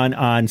going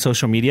on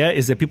social media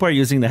is that people are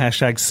using the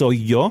hashtag soy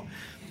yo.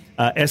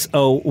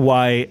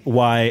 SOYYO.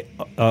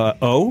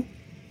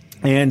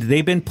 And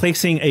they've been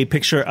placing a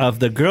picture of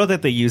the girl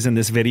that they use in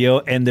this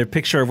video and their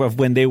picture of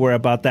when they were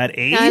about that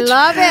age. I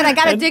love it. I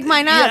got to dig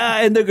mine up.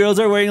 Yeah, and the girls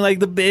are wearing like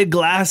the big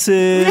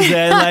glasses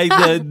and like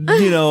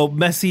the,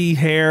 messy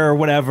hair or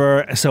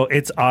whatever. So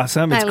it's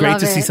awesome. It's great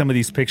to see some of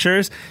these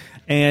pictures.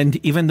 And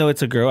even though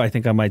it's a girl, I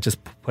think I might just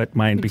put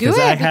mine because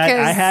I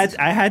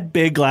had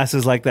big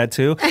glasses like that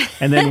too.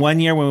 And then one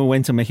year when we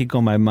went to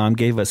Mexico, my mom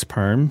gave us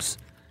perms.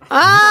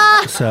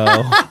 So,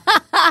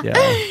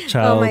 yeah,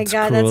 child oh my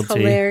God, cruelty. that's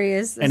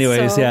hilarious.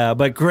 Anyways,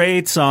 but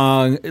great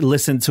song.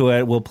 Listen to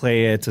it. We'll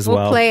play it as well.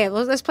 We'll play it.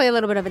 Let's play a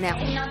little bit of it now.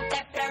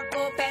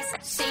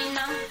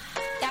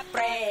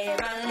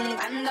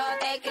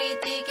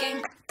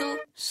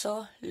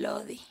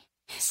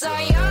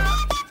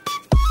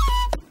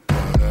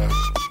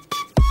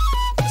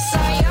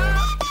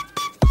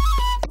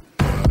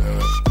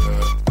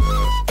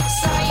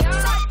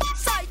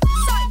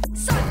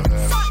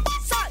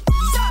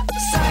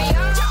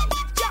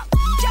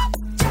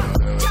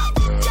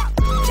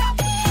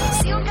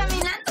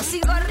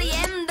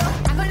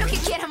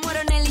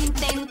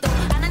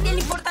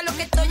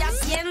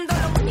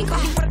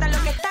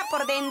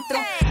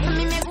 A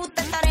mí me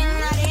gusta estar en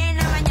la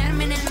arena,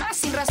 bañarme en el mar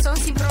sin razón,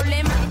 sin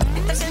problema.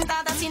 Estar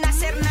sentada sin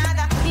hacer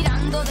nada,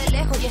 mirando de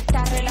lejos y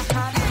estar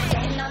relajada.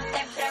 Que no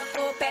te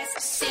preocupes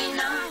si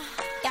no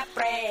te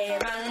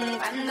aprueban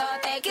cuando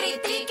te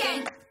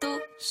critiquen. Tú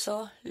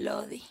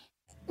solo di.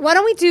 Why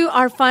don't we do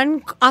our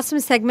fun, awesome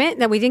segment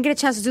that we didn't get a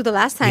chance to do the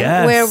last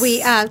time, where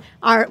we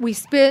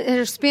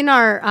spin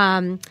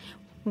our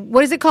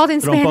what is it called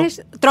in Spanish?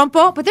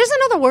 Trompo. But there's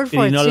another word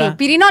for it too.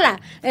 Pirinola.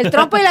 El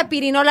trompo y la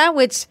pirinola,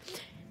 which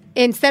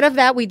instead of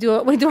that we do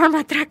our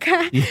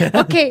matraca.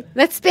 Yeah. Okay,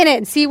 let's spin it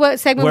and see what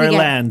segment we get. Where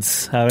it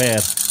lands. A ver.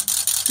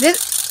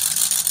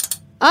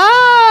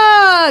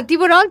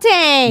 Tiburón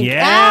Tank.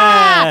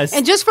 Yes.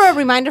 And just for a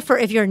reminder, for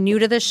if you're new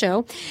to the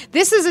show,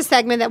 this is a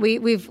segment that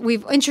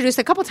we've introduced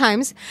a couple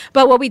times.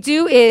 But what we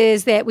do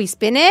is that we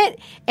spin it,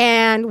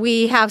 and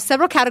we have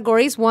several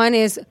categories. One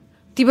is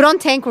Tiburón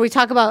Tank, where we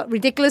talk about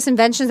ridiculous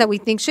inventions that we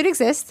think should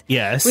exist.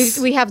 Yes.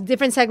 We have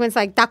different segments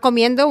like Ta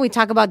Comiendo. We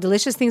talk about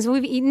delicious things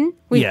we've eaten.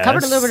 We've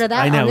covered a little bit of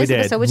that on this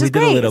episode, which is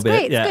great. It's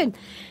great. It's good.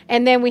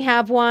 And then we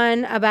have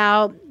one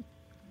about,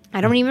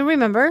 I don't even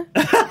remember.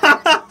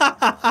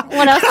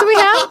 What else do we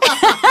have?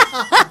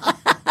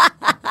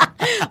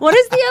 What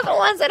is the other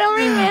ones? I don't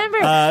remember.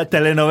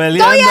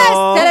 Telenoveleando. Oh, yes.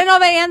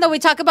 Telenoveleando. We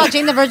talk about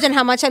Jane the Virgin,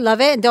 how much I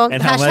love it.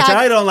 And how much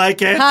I don't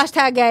like it.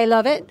 Hashtag I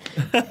love it.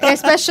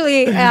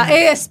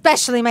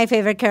 Especially my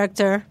favorite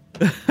character.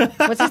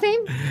 What's his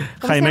name?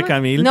 Jaime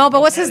Camil. No,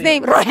 but what's his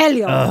name?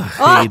 Rogelio.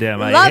 I hate him.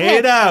 Love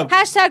him.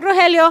 Hashtag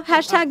Rogelio.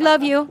 Hashtag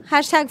love you.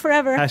 Hashtag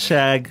forever.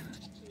 Hashtag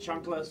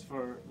Chanclas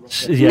for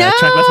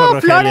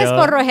Flores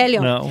por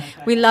Rogelio. No.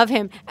 We love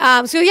him.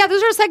 Those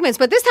are our segments.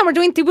 But this time we're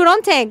doing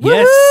Tiburón Tank.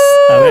 Yes.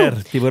 Woo-hoo! A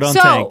ver, Tiburón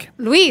Tank. So,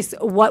 Luis,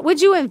 what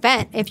would you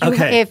invent if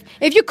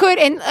you could?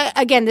 And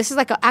again, this is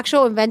like an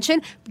actual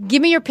invention.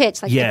 Give me your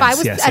pitch. Like if I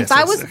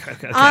was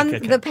on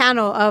the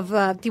panel of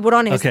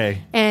Tiburones,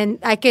 and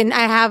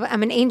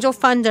I'm an angel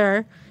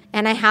funder.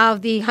 And I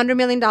have the $100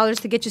 million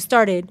to get you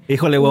started.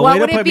 Híjole, well, way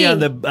to put me on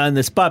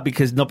the spot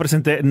because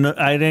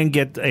I didn't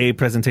get a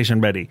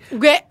presentation ready.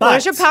 Great.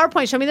 Where's your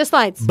PowerPoint? Show me the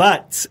slides.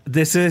 But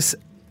this is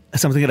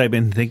something that I've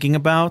been thinking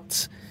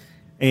about,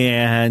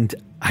 and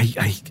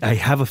I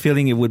have a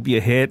feeling it would be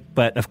a hit.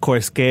 But of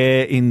course,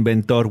 ¿qué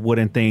inventor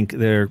wouldn't think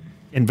their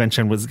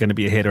invention was going to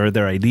be a hit or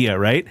their idea,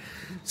 right?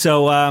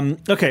 So,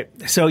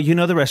 so you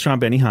know the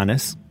restaurant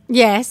Benihana's.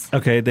 Yes.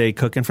 Okay, they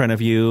cook in front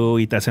of you,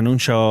 y te hacen un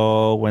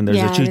show when there's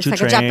a choo-choo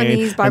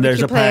train, and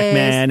there's a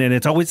Pac-Man, and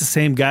it's always the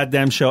same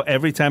goddamn show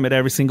every time at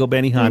every single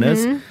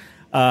Benihana's.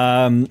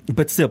 Mm-hmm.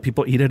 But still,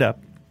 people eat it up.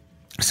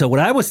 So what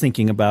I was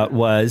thinking about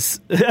was,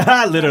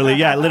 literally,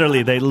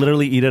 they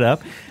literally eat it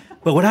up.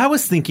 But what I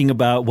was thinking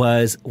about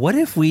was, what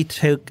if we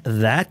took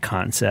that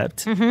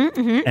concept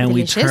and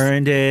we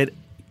turned it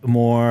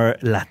more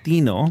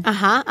Latino?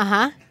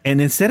 And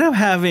instead of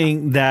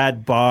having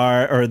that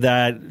bar or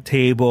that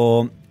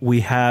table,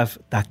 we have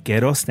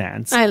taquero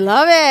stands. I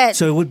love it.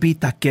 So it would be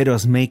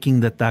taqueros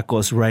making the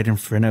tacos right in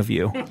front of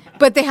you.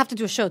 But they have to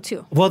do a show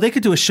too. Well, they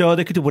could do a show.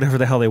 They could do whatever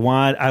the hell they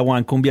want. I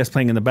want cumbias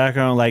playing in the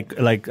background, like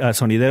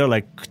sonidero,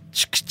 like.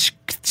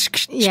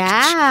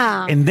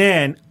 Yeah. And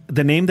then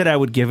the name that I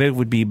would give it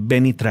would be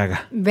Ven y Traga.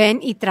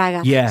 Ven y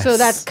Traga. Yes. So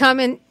that's come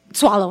and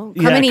swallow.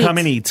 Come and eat. Come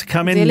and eat.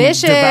 Come and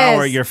Delicious.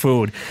 devour your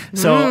food.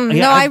 So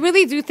I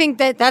really do think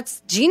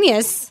that's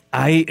genius.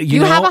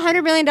 You have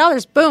 $100 million.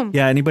 Boom.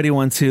 Yeah, anybody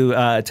want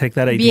to take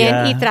that idea?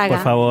 Bien y traga.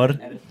 Por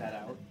favor. Edit that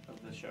out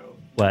of the show.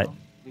 What?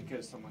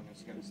 Because someone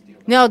is going to steal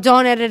it. No,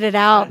 don't edit it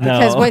out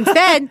because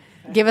instead,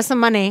 give us some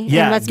money.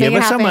 Yeah, and let's give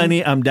make it us some happen.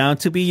 money. I'm down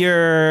to be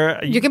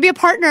your. You can be a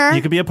partner.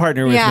 You could be a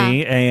partner with Yeah.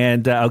 me,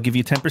 and I'll give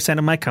you 10%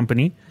 of my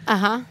company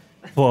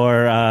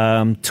for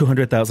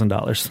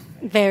 $200,000.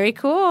 Very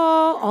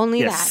cool.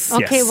 Only that.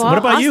 Okay, yes. well, What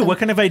about you? awesome. What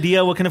kind of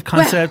idea? What kind of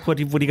concept? What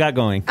do you got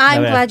going? I'm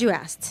A ver. glad you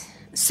asked.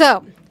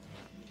 So,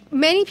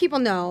 many people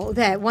know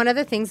that one of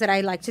the things that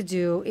I like to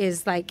do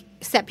is like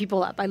set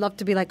people up. I love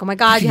to be like, oh my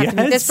God, you have to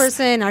meet this Yes.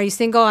 person. Are you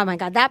single? Oh my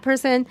God, that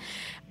person.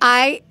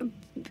 I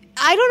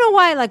don't know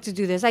why I like to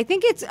do this. I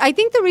think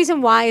the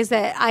reason why is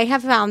that I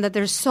have found that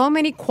there's so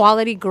many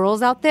quality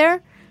girls out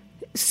there,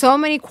 so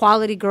many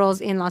quality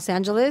girls in Los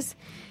Angeles,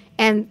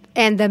 and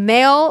the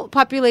male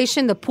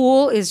population, the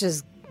pool is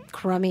just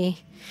crummy.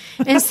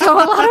 And so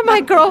a lot of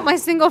my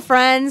single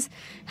friends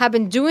have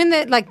been doing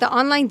the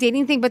online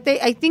dating thing, but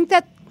I think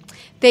that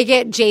they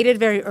get jaded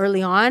very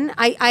early on.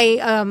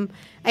 I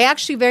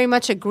actually very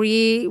much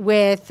agree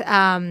with.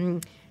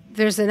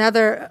 There's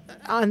another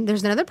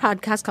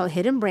podcast called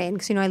Hidden Brain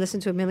because I listen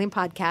to a million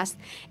podcasts,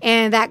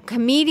 and that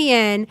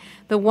comedian,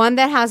 the one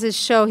that has his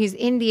show, he's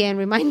Indian.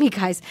 Remind me,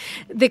 guys,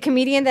 the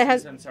comedian that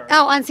has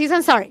Aziz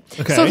Ansari.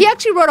 Okay. So he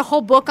actually wrote a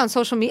whole book on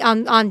social media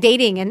on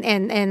dating and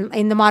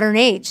in the modern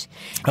age.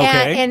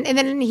 Okay. And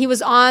then he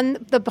was on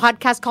the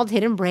podcast called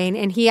Hidden Brain,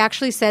 and he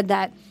actually said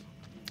that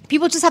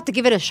people just have to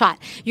give it a shot.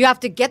 You have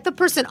to get the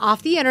person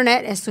off the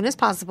internet as soon as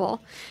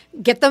possible.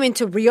 Get them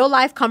into real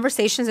life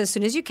conversations as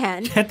soon as you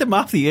can. Get them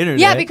off the internet.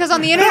 Yeah, because on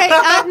the internet,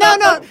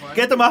 no.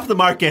 Get them off the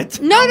market.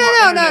 No.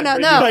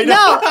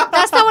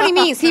 That's not what he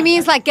means. He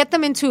means like get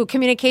them into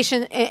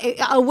communication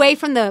away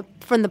from the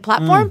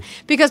platform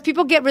because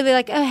people get really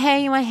like, oh,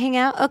 hey, you want to hang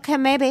out? Okay,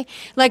 maybe.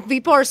 Like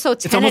people are so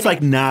tentative. It's almost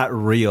like not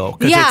real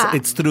because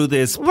it's through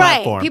this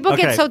platform. Right. People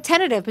get so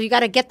tentative, but you got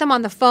to get them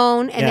on the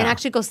phone and then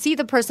actually go see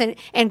the person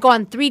and go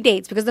on 3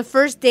 dates because the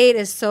first date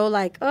is so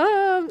like,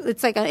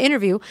 it's like an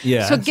interview.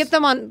 Yes. So get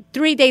them on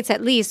 3 dates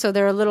at least so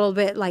they're a little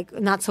bit like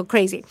not so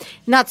crazy,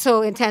 not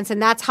so intense. And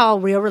that's how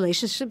real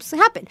relationships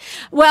happen.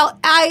 Well,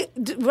 I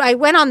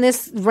went on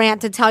this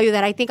rant to tell you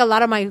that I think a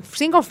lot of my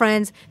single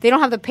friends, they don't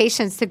have the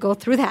patience to go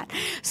through that.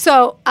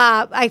 So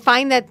I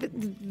find that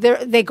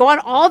they go on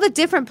all the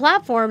different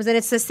platforms and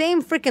it's the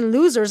same freaking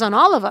losers on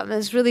all of them.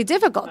 It's really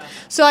difficult.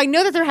 So I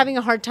know that they're having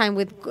a hard time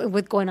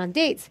with going on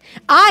dates.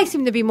 I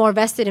seem to be more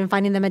vested in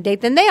finding them a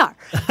date than they are.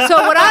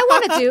 So what I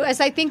want to do is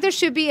I think there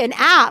should be an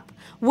app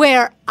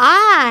where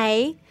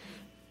I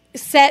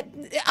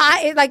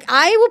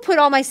will put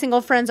all my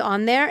single friends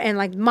on there and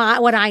like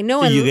what I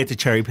know. So and you get to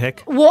cherry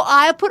pick? Well,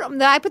 I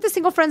put the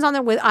single friends on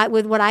there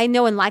with what I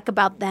know and like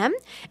about them,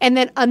 and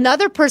then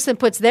another person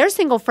puts their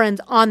single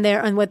friends on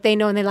there and what they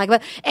know and they like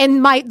about.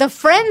 And the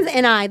friend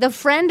and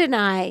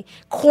I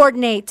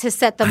coordinate to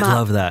set them up. I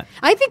love that.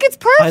 I think it's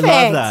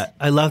perfect.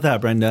 I love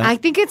that, Brenda. I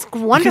think it's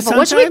wonderful.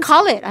 What should we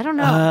call it? I don't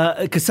know.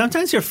 Because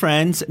sometimes your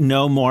friends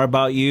know more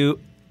about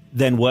you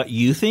than what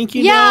you think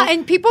you know. Yeah,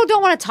 and people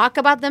don't want to talk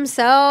about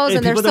themselves,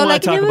 and they're people so don't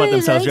like, want to talk about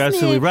themselves. You're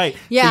absolutely right.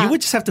 Yeah. So you would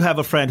just have to have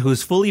a friend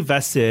who's fully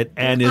vested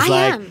and is I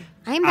am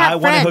that I want to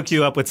friend. hook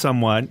you up with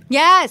someone.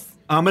 Yes.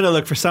 I'm going to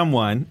look for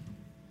someone.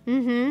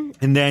 Mm-hmm.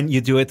 And then you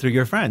do it through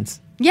your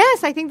friends.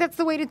 Yes, I think that's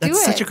the way to do it.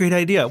 That's such a great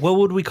idea. What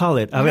would we call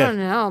it? I don't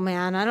know,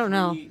 man. I don't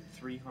know.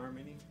 Three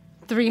Harmony.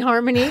 3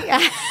 Harmony.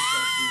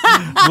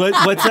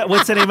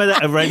 What's the name of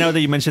that? Right now that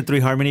you mentioned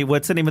 3 Harmony,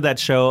 what's the name of that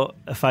show?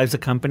 Five's a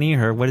Company,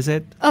 or what is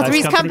it? Oh, Five's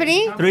Three's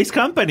Company? Three's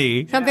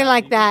Company. Something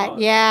like that.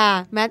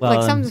 Yeah.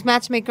 Well, some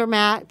matchmaker,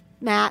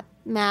 matchmaker.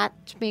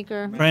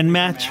 Friend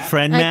match.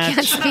 I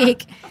can't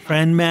speak.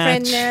 Friend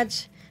match. Friend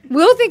match.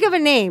 We'll think of a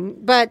name,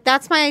 but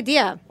that's my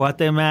idea. What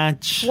the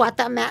match. What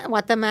the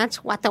match.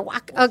 What the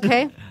whack.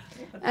 Okay.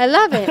 I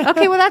love it.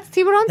 Okay, well, that's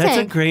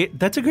Tiburonte.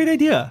 That's a great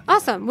idea.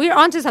 Awesome. We're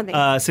on to something.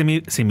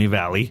 Simi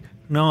Valley.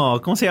 No,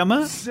 ¿cómo se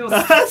llama?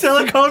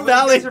 Silicon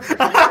Valley.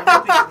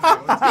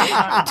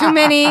 Too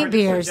many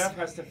beers. Jeff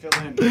has to fill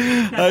in.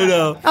 I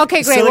know.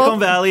 Okay, great. Silicon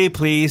Valley,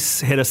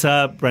 please hit us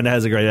up. Brenda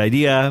has a great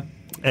idea,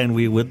 and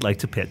we would like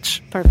to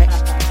pitch. Perfect.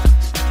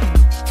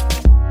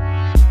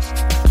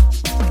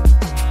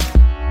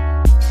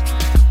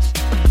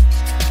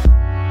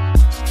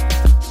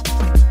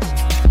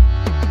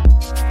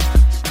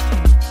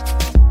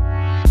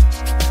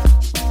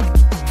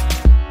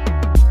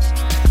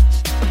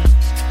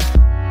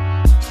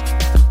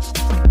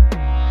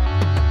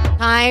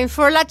 Time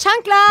for La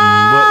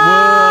Chancla.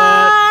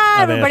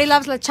 What? Everybody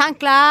loves La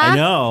Chancla. I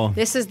know.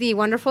 This is the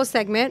wonderful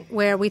segment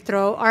where we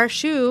throw our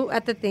shoe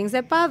at the things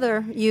that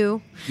bother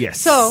you. Yes.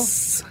 So,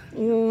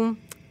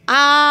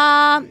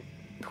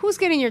 who's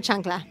getting your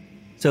chancla?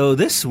 So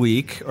this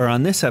week, or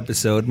on this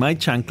episode, my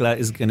chancla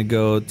is going to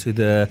go to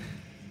the...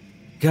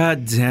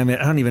 God damn it.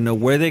 I don't even know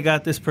where they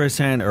got this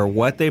person or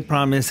what they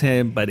promised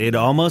him, but it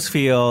almost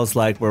feels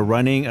like we're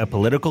running a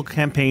political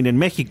campaign in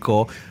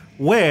Mexico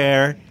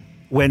where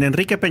when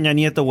Enrique Peña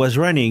Nieto was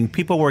running,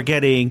 people were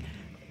getting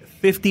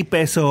 50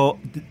 peso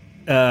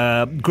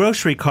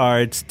grocery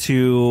cards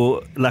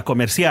to La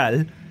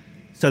Comercial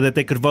so that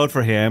they could vote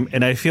for him.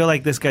 And I feel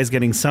like this guy's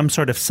getting some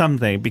sort of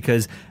something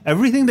because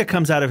everything that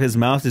comes out of his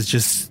mouth is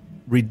just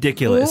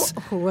ridiculous.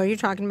 Who are you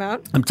talking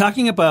about? I'm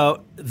talking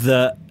about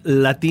the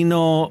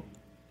Latino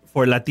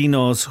for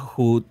Latinos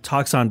who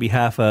talks on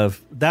behalf of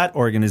that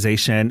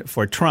organization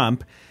for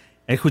Trump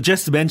and who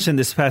just mentioned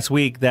this past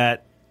week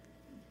that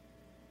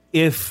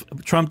if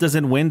Trump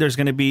doesn't win, there's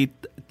going to be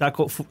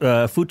taco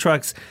food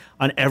trucks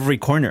on every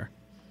corner.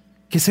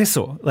 ¿Qué es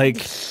eso? Like,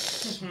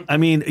 I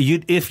mean,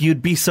 if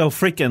you'd be so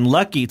freaking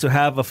lucky to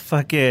have a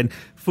fucking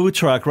food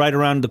truck right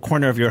around the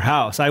corner of your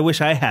house. I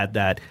wish I had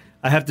that.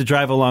 I have to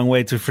drive a long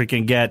way to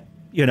freaking get,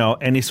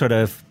 any sort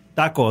of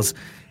tacos.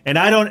 And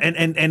I don't,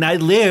 and I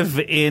live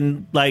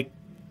in like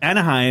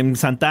Anaheim,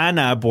 Santa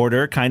Ana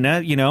border, kind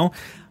of,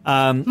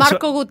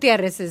 Marco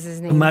Gutierrez is his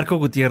name. Marco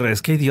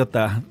Gutierrez, qué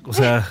idiota. O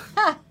sea,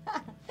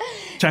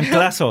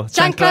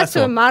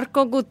 chanclazo.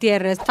 Marco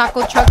Gutierrez,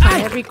 taco trucks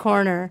on every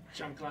corner.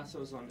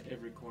 Chanclazos on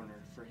every corner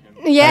for him.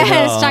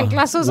 Yes,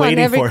 chanclazos on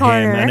every for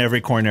corner. him on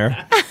every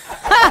corner.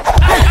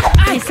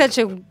 He's such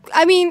a,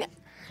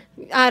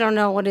 I don't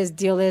know what his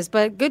deal is,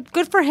 but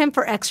good for him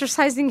for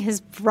exercising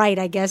his right,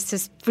 I guess, to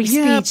free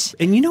speech.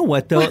 And you know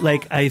what, though?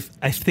 Like, I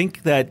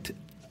think that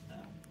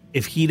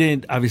if he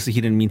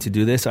didn't mean to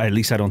do this, or at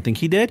least I don't think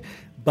he did,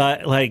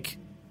 but like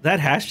that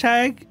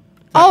hashtag,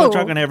 taco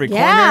truck on every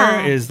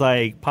corner is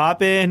like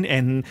popping.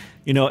 And,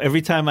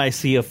 every time I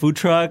see a food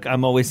truck,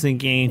 I'm always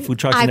thinking food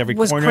trucks in every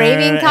corner. I was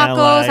craving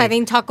tacos. I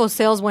think taco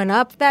sales went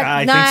up that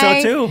night.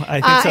 I think so,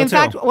 too. In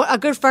fact, a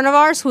good friend of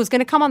ours who's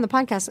going to come on the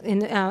podcast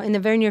in the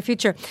very near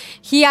future,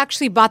 he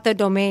actually bought the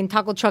domain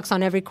taco trucks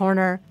on every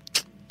corner.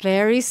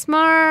 Very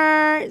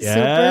smart. Yes.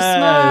 Super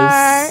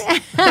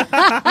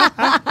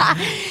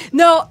smart.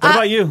 No. What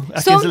about you?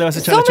 So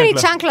many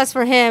chanclas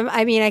for him.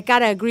 I mean, I got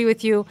to agree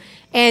with you.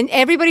 And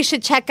everybody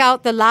should check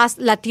out the last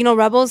Latino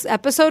Rebels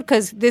episode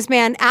because this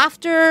man,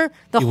 after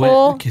the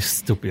whole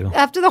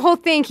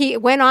thing, he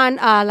went on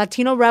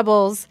Latino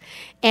Rebels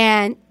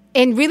and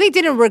really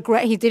didn't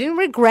regret. He didn't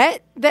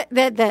regret the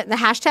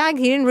hashtag.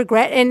 He didn't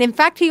regret. And in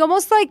fact, he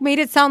almost like made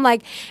it sound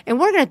like, and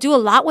we're going to do a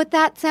lot with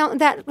that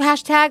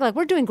hashtag. Like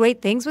we're doing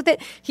great things with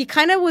it. He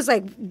kind of was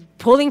like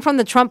pulling from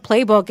the Trump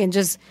playbook and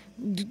just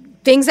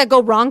things that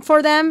go wrong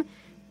for them.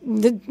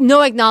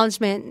 No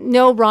acknowledgement,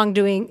 no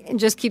wrongdoing, and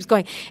just keeps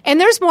going. And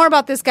there's more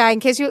about this guy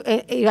in case you,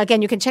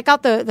 again, you can check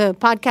out the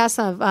podcast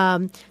of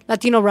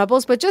Latino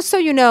Rebels. But just so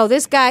you know,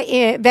 this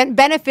guy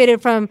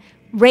benefited from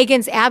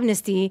Reagan's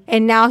amnesty,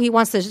 and now he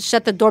wants to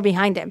shut the door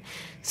behind him.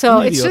 So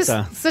it's just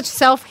such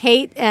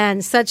self-hate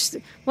and such,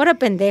 what a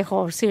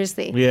pendejo,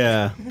 seriously.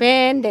 Yeah.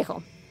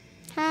 Pendejo.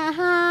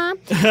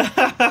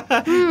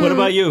 What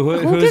about you?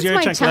 Who's your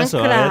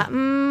chancla?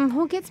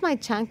 Who gets my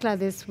chancla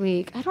this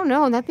week? I don't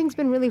know. That thing's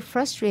been really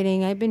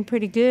frustrating. I've been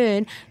pretty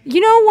good.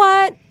 You know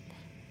what?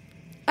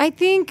 I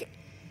think,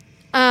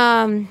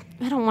 I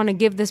don't want to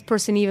give this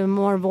person even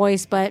more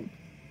voice, but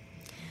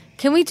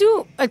can we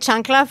do a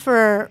chancla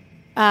for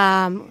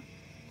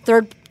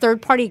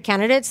third party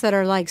candidates that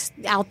are like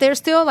out there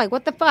still? Like,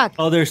 what the fuck?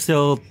 Oh, there's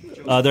still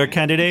other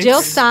candidates?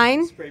 Jill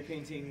Stein. Spray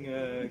painting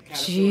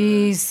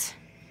Jeez.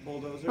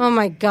 bulldozers. Oh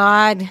my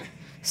God.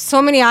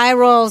 So many eye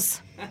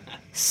rolls.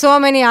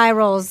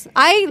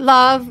 I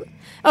love.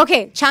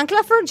 Okay,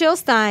 chancla for Jill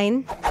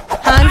Stein.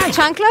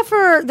 Chancla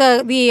for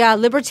the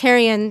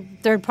libertarian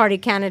third party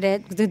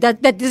candidate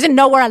that doesn't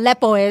know where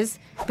Aleppo is.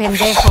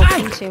 Pendejo,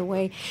 pinche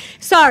way.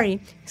 Sorry.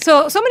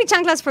 So many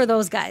chanclas for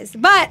those guys.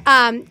 But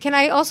can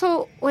I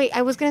also wait?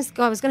 I was gonna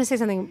say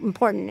something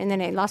important, and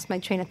then I lost my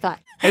train of thought.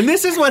 And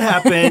this is what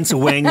happens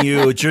when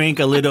you drink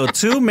a little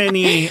too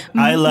many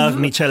I love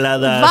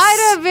micheladas.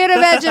 Vita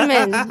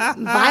Benjamin.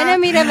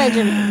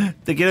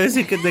 Te quiero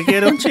decir que te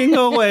quiero un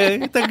chingo,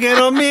 güey. Te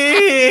quiero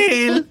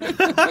mil.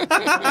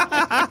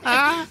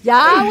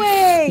 Ya,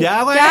 güey.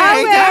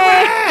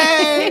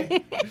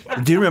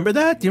 Do you remember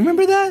that?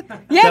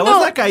 Yeah, that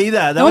was La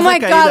Caída. Oh my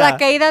God, La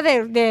Caída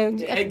de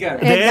Edgar.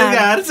 De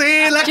Edgar,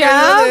 sí, La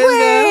Caída de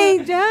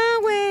Edgar. Ya,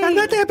 güey.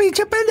 Ándate,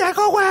 pinche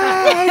pendejo,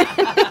 güey.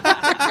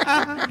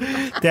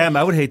 Damn,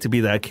 I would hate to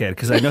be that kid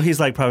because I know he's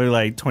like probably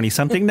like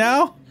 20-something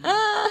now.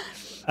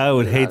 I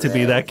would hate to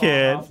be that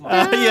kid.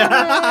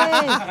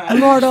 Yeah.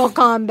 Mortal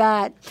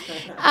Kombat.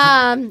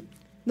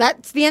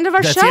 That's the end of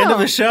our show. That's the end of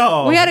the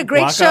show. We had a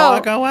great show.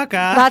 Waka,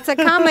 waka. Lots of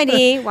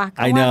comedy.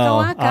 Waka, I know.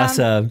 Waka, waka.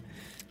 Awesome.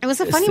 It was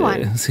a funny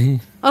one.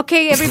 See?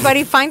 Okay,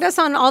 everybody, find us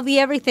on all the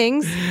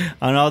everythings.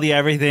 On all the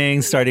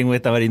everything, starting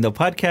with Tamarindo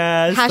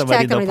Podcast.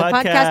 Hashtag Tamarindo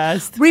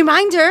Podcast.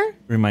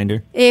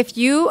 Reminder. If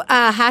you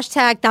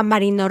hashtag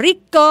Tamarindo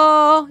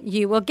Rico,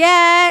 you will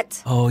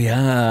get... Oh,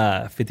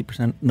 yeah.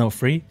 50%? No,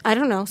 free? I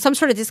don't know. Some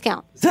sort of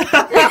discount.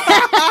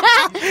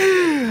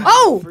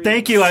 Oh!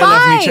 Thank you. I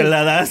love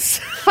micheladas.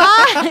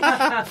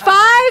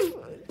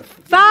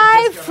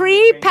 Five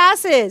free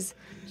passes.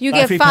 You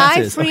get five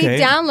passes. free Okay.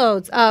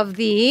 downloads of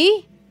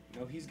the...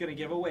 No, he's going to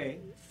give away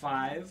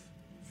 5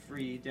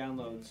 free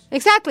downloads.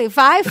 Exactly.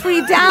 5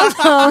 free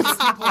downloads.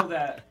 People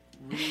that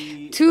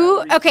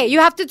Okay, you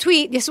have to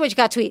tweet. This is what you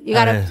got to tweet. You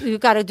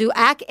gotta do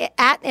at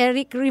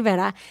Erik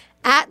Rivera,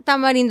 at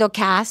Tamarindo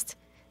Cast.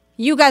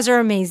 You guys are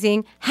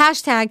amazing.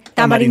 Hashtag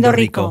Tamarindo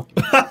Rico.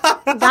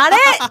 Got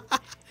it?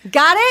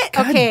 Got it?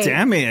 God Okay.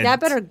 damn it. That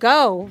better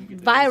go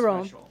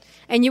viral.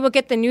 And you will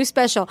get the new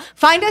special.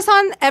 Find us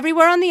on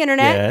everywhere on the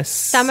internet.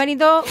 Yes.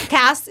 Tamarindo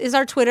Cast is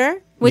our Twitter,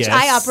 which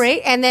Yes. I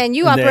operate, and then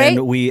you And operate.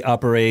 then we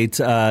operate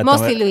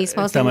Mostly Luis,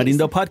 mostly Tamarindo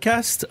Luis.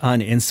 Podcast on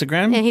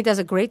Instagram. And he does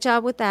a great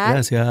job with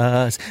that.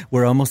 Yes.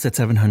 We're almost at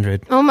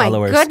 700 Oh my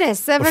followers.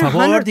 goodness, Por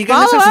 700 favor,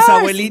 díganles a sus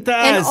followers.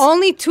 abuelitas. And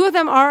only 2 of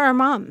them are our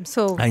mom.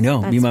 So I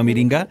know, that's mi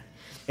mamiringa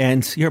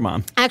and your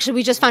mom. Actually,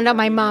 we just found out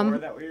my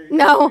mom.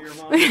 No,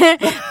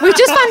 we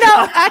just found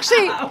out.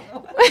 Actually,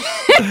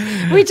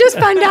 we just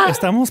found out.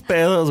 Estamos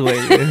pedos, güey.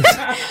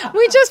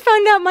 We just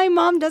found out my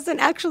mom doesn't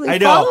actually I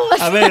follow know.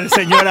 us. A ver,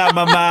 señora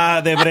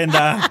mamá de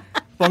Brenda,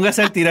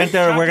 póngase el tirante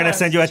or we're going to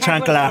send you a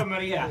chancla.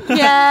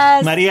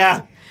 Yes.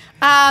 Maria.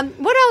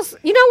 What else?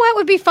 You know what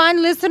would be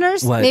fun,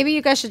 listeners? What? Maybe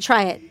you guys should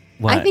try it.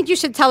 What? I think you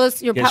should tell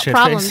us your Get shit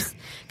problems. face?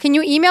 Can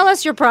you email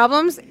us your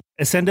problems?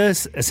 Send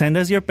us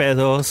your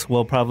pedos.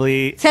 We'll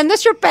probably Send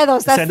us your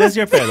pedos. That's send us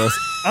your pedos.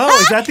 Oh,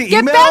 is that the ¿Qué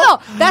email? pedo?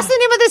 That's the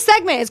name of this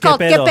segment. It's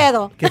called ¿Qué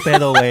pedo? ¿Qué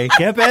pedo, güey?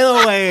 ¿Qué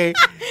pedo, güey?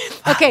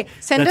 Okay,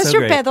 send That's us so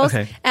your great. pedos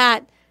Okay.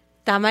 at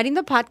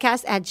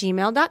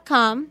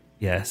tamarindopodcast@gmail.com.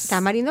 Yes.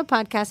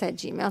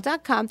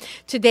 tamarindopodcast@gmail.com.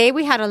 Today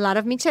we had a lot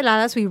of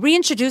micheladas. We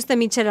reintroduced the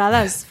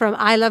micheladas from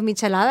I Love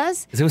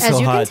Micheladas. It was as so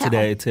you can hot tell.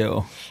 today,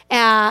 too.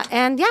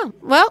 And yeah,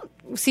 well,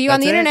 see you on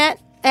the That's it. internet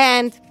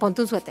and ponte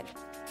un suéter.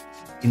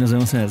 Y nos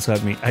vemos en el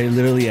swap meet. I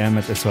literally am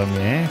at the swap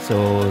meet, eh?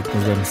 So,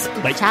 nos vemos.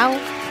 Bye. Ciao.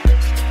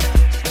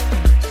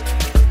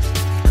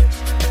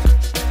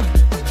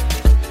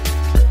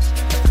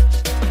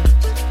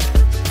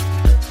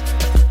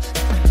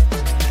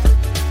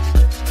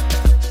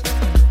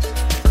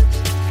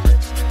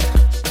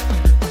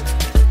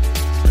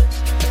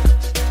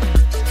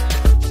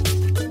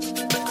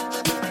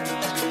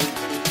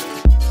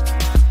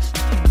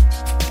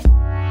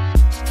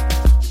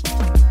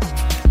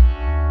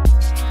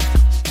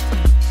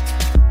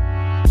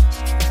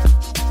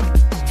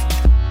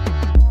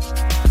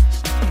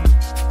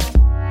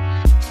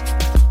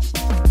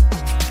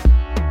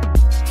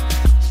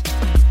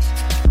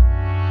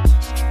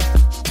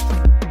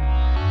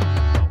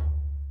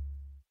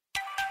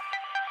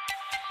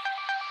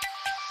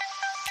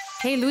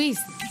 Hey, Luis,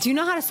 do you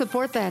know how to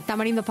support the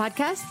Tamarindo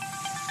podcast?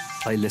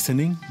 By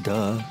listening?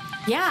 Duh.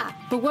 Yeah,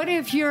 but what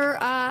if you're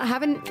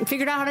haven't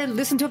figured out how to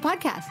listen to a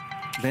podcast?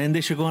 Then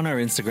they should go on our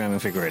Instagram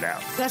and figure it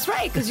out. That's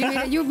right, because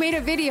you made a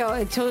video.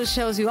 It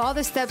shows you all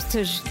the steps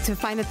to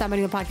find the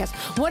Tamarindo podcast.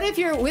 What if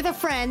you're with a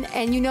friend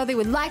and you know they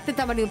would like the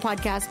Tamarindo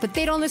podcast, but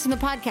they don't listen to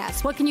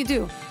podcasts? What can you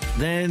do?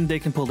 Then they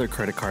can pull their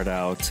credit card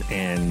out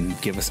and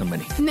give us some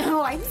money.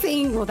 No, I'm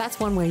saying, well, that's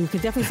one way. You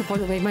could definitely support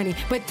them with money.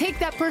 But take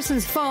that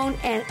person's phone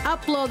and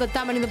upload the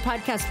Tamarindo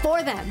podcast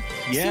for them.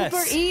 Yes.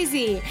 Super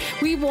easy.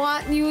 We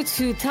want you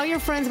to tell your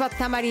friends about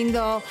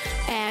Tamarindo.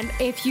 And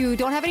if you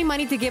don't have any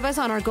money to give us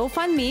on our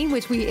GoFundMe,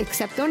 which we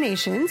accept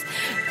donations,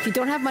 if you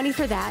don't have money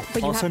for that,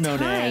 but you Also have known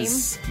time,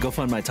 as Go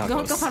Fund My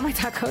Tacos. Go Fund My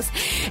Tacos.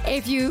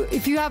 If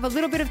you have a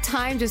little bit of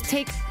time, just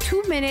take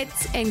 2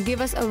 minutes and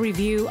give us a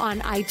review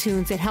on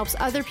iTunes. It helps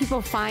other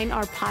people find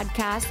our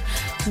podcast.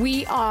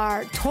 We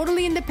are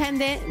totally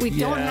independent. We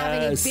don't have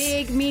any Yes.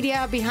 big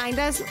media behind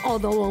us,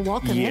 although we'll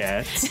welcome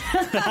Yes.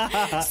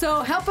 it.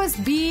 So help us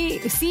be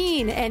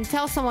seen and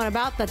tell someone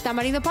about the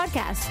Tamarindo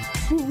podcast.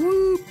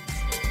 Woo-woo.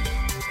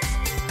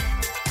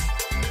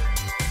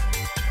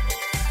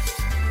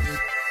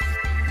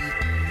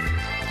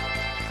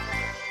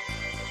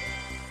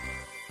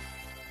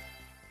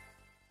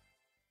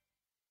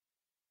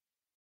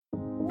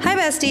 Hi,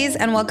 besties,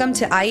 and welcome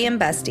to I Am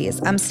Besties.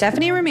 I'm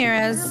Stephanie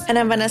Ramirez. And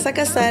I'm Vanessa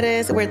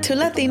Casares. We're 2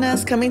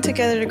 Latinas coming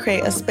together to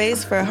create a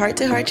space for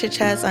heart-to-heart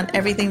chit-chats on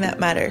everything that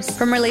matters.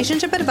 From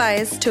relationship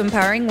advice to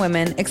empowering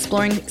women,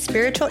 exploring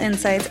spiritual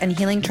insights, and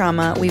healing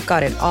trauma, we've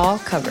got it all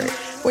covered.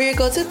 We're your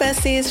go-to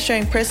besties,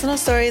 sharing personal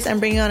stories and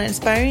bringing on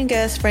inspiring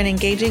guests for an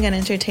engaging and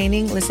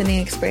entertaining listening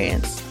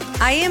experience.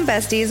 I Am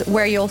Besties,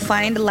 where you'll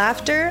find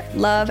laughter,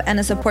 love, and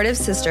a supportive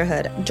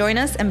sisterhood. Join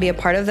us and be a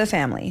part of the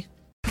family.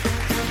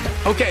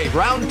 Okay,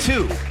 round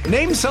 2.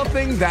 Name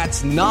something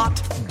that's not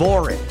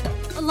boring.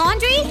 A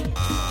laundry?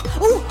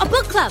 Ooh, a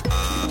book club.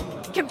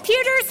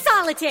 Computer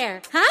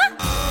solitaire,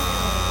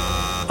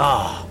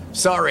 huh?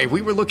 Sorry,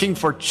 we were looking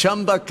for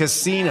Chumba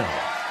Casino.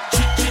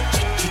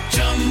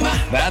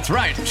 That's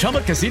right.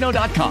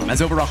 ChumbaCasino.com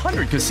has over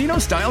 100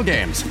 casino-style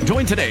games.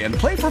 Join today and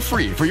play for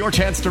free for your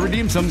chance to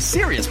redeem some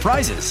serious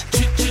prizes.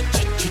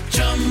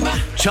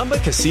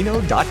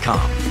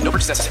 ChumbaCasino.com. No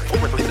purchase necessary.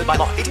 Void where prohibited by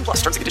law. 18+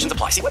 terms and conditions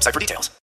apply. See website for details.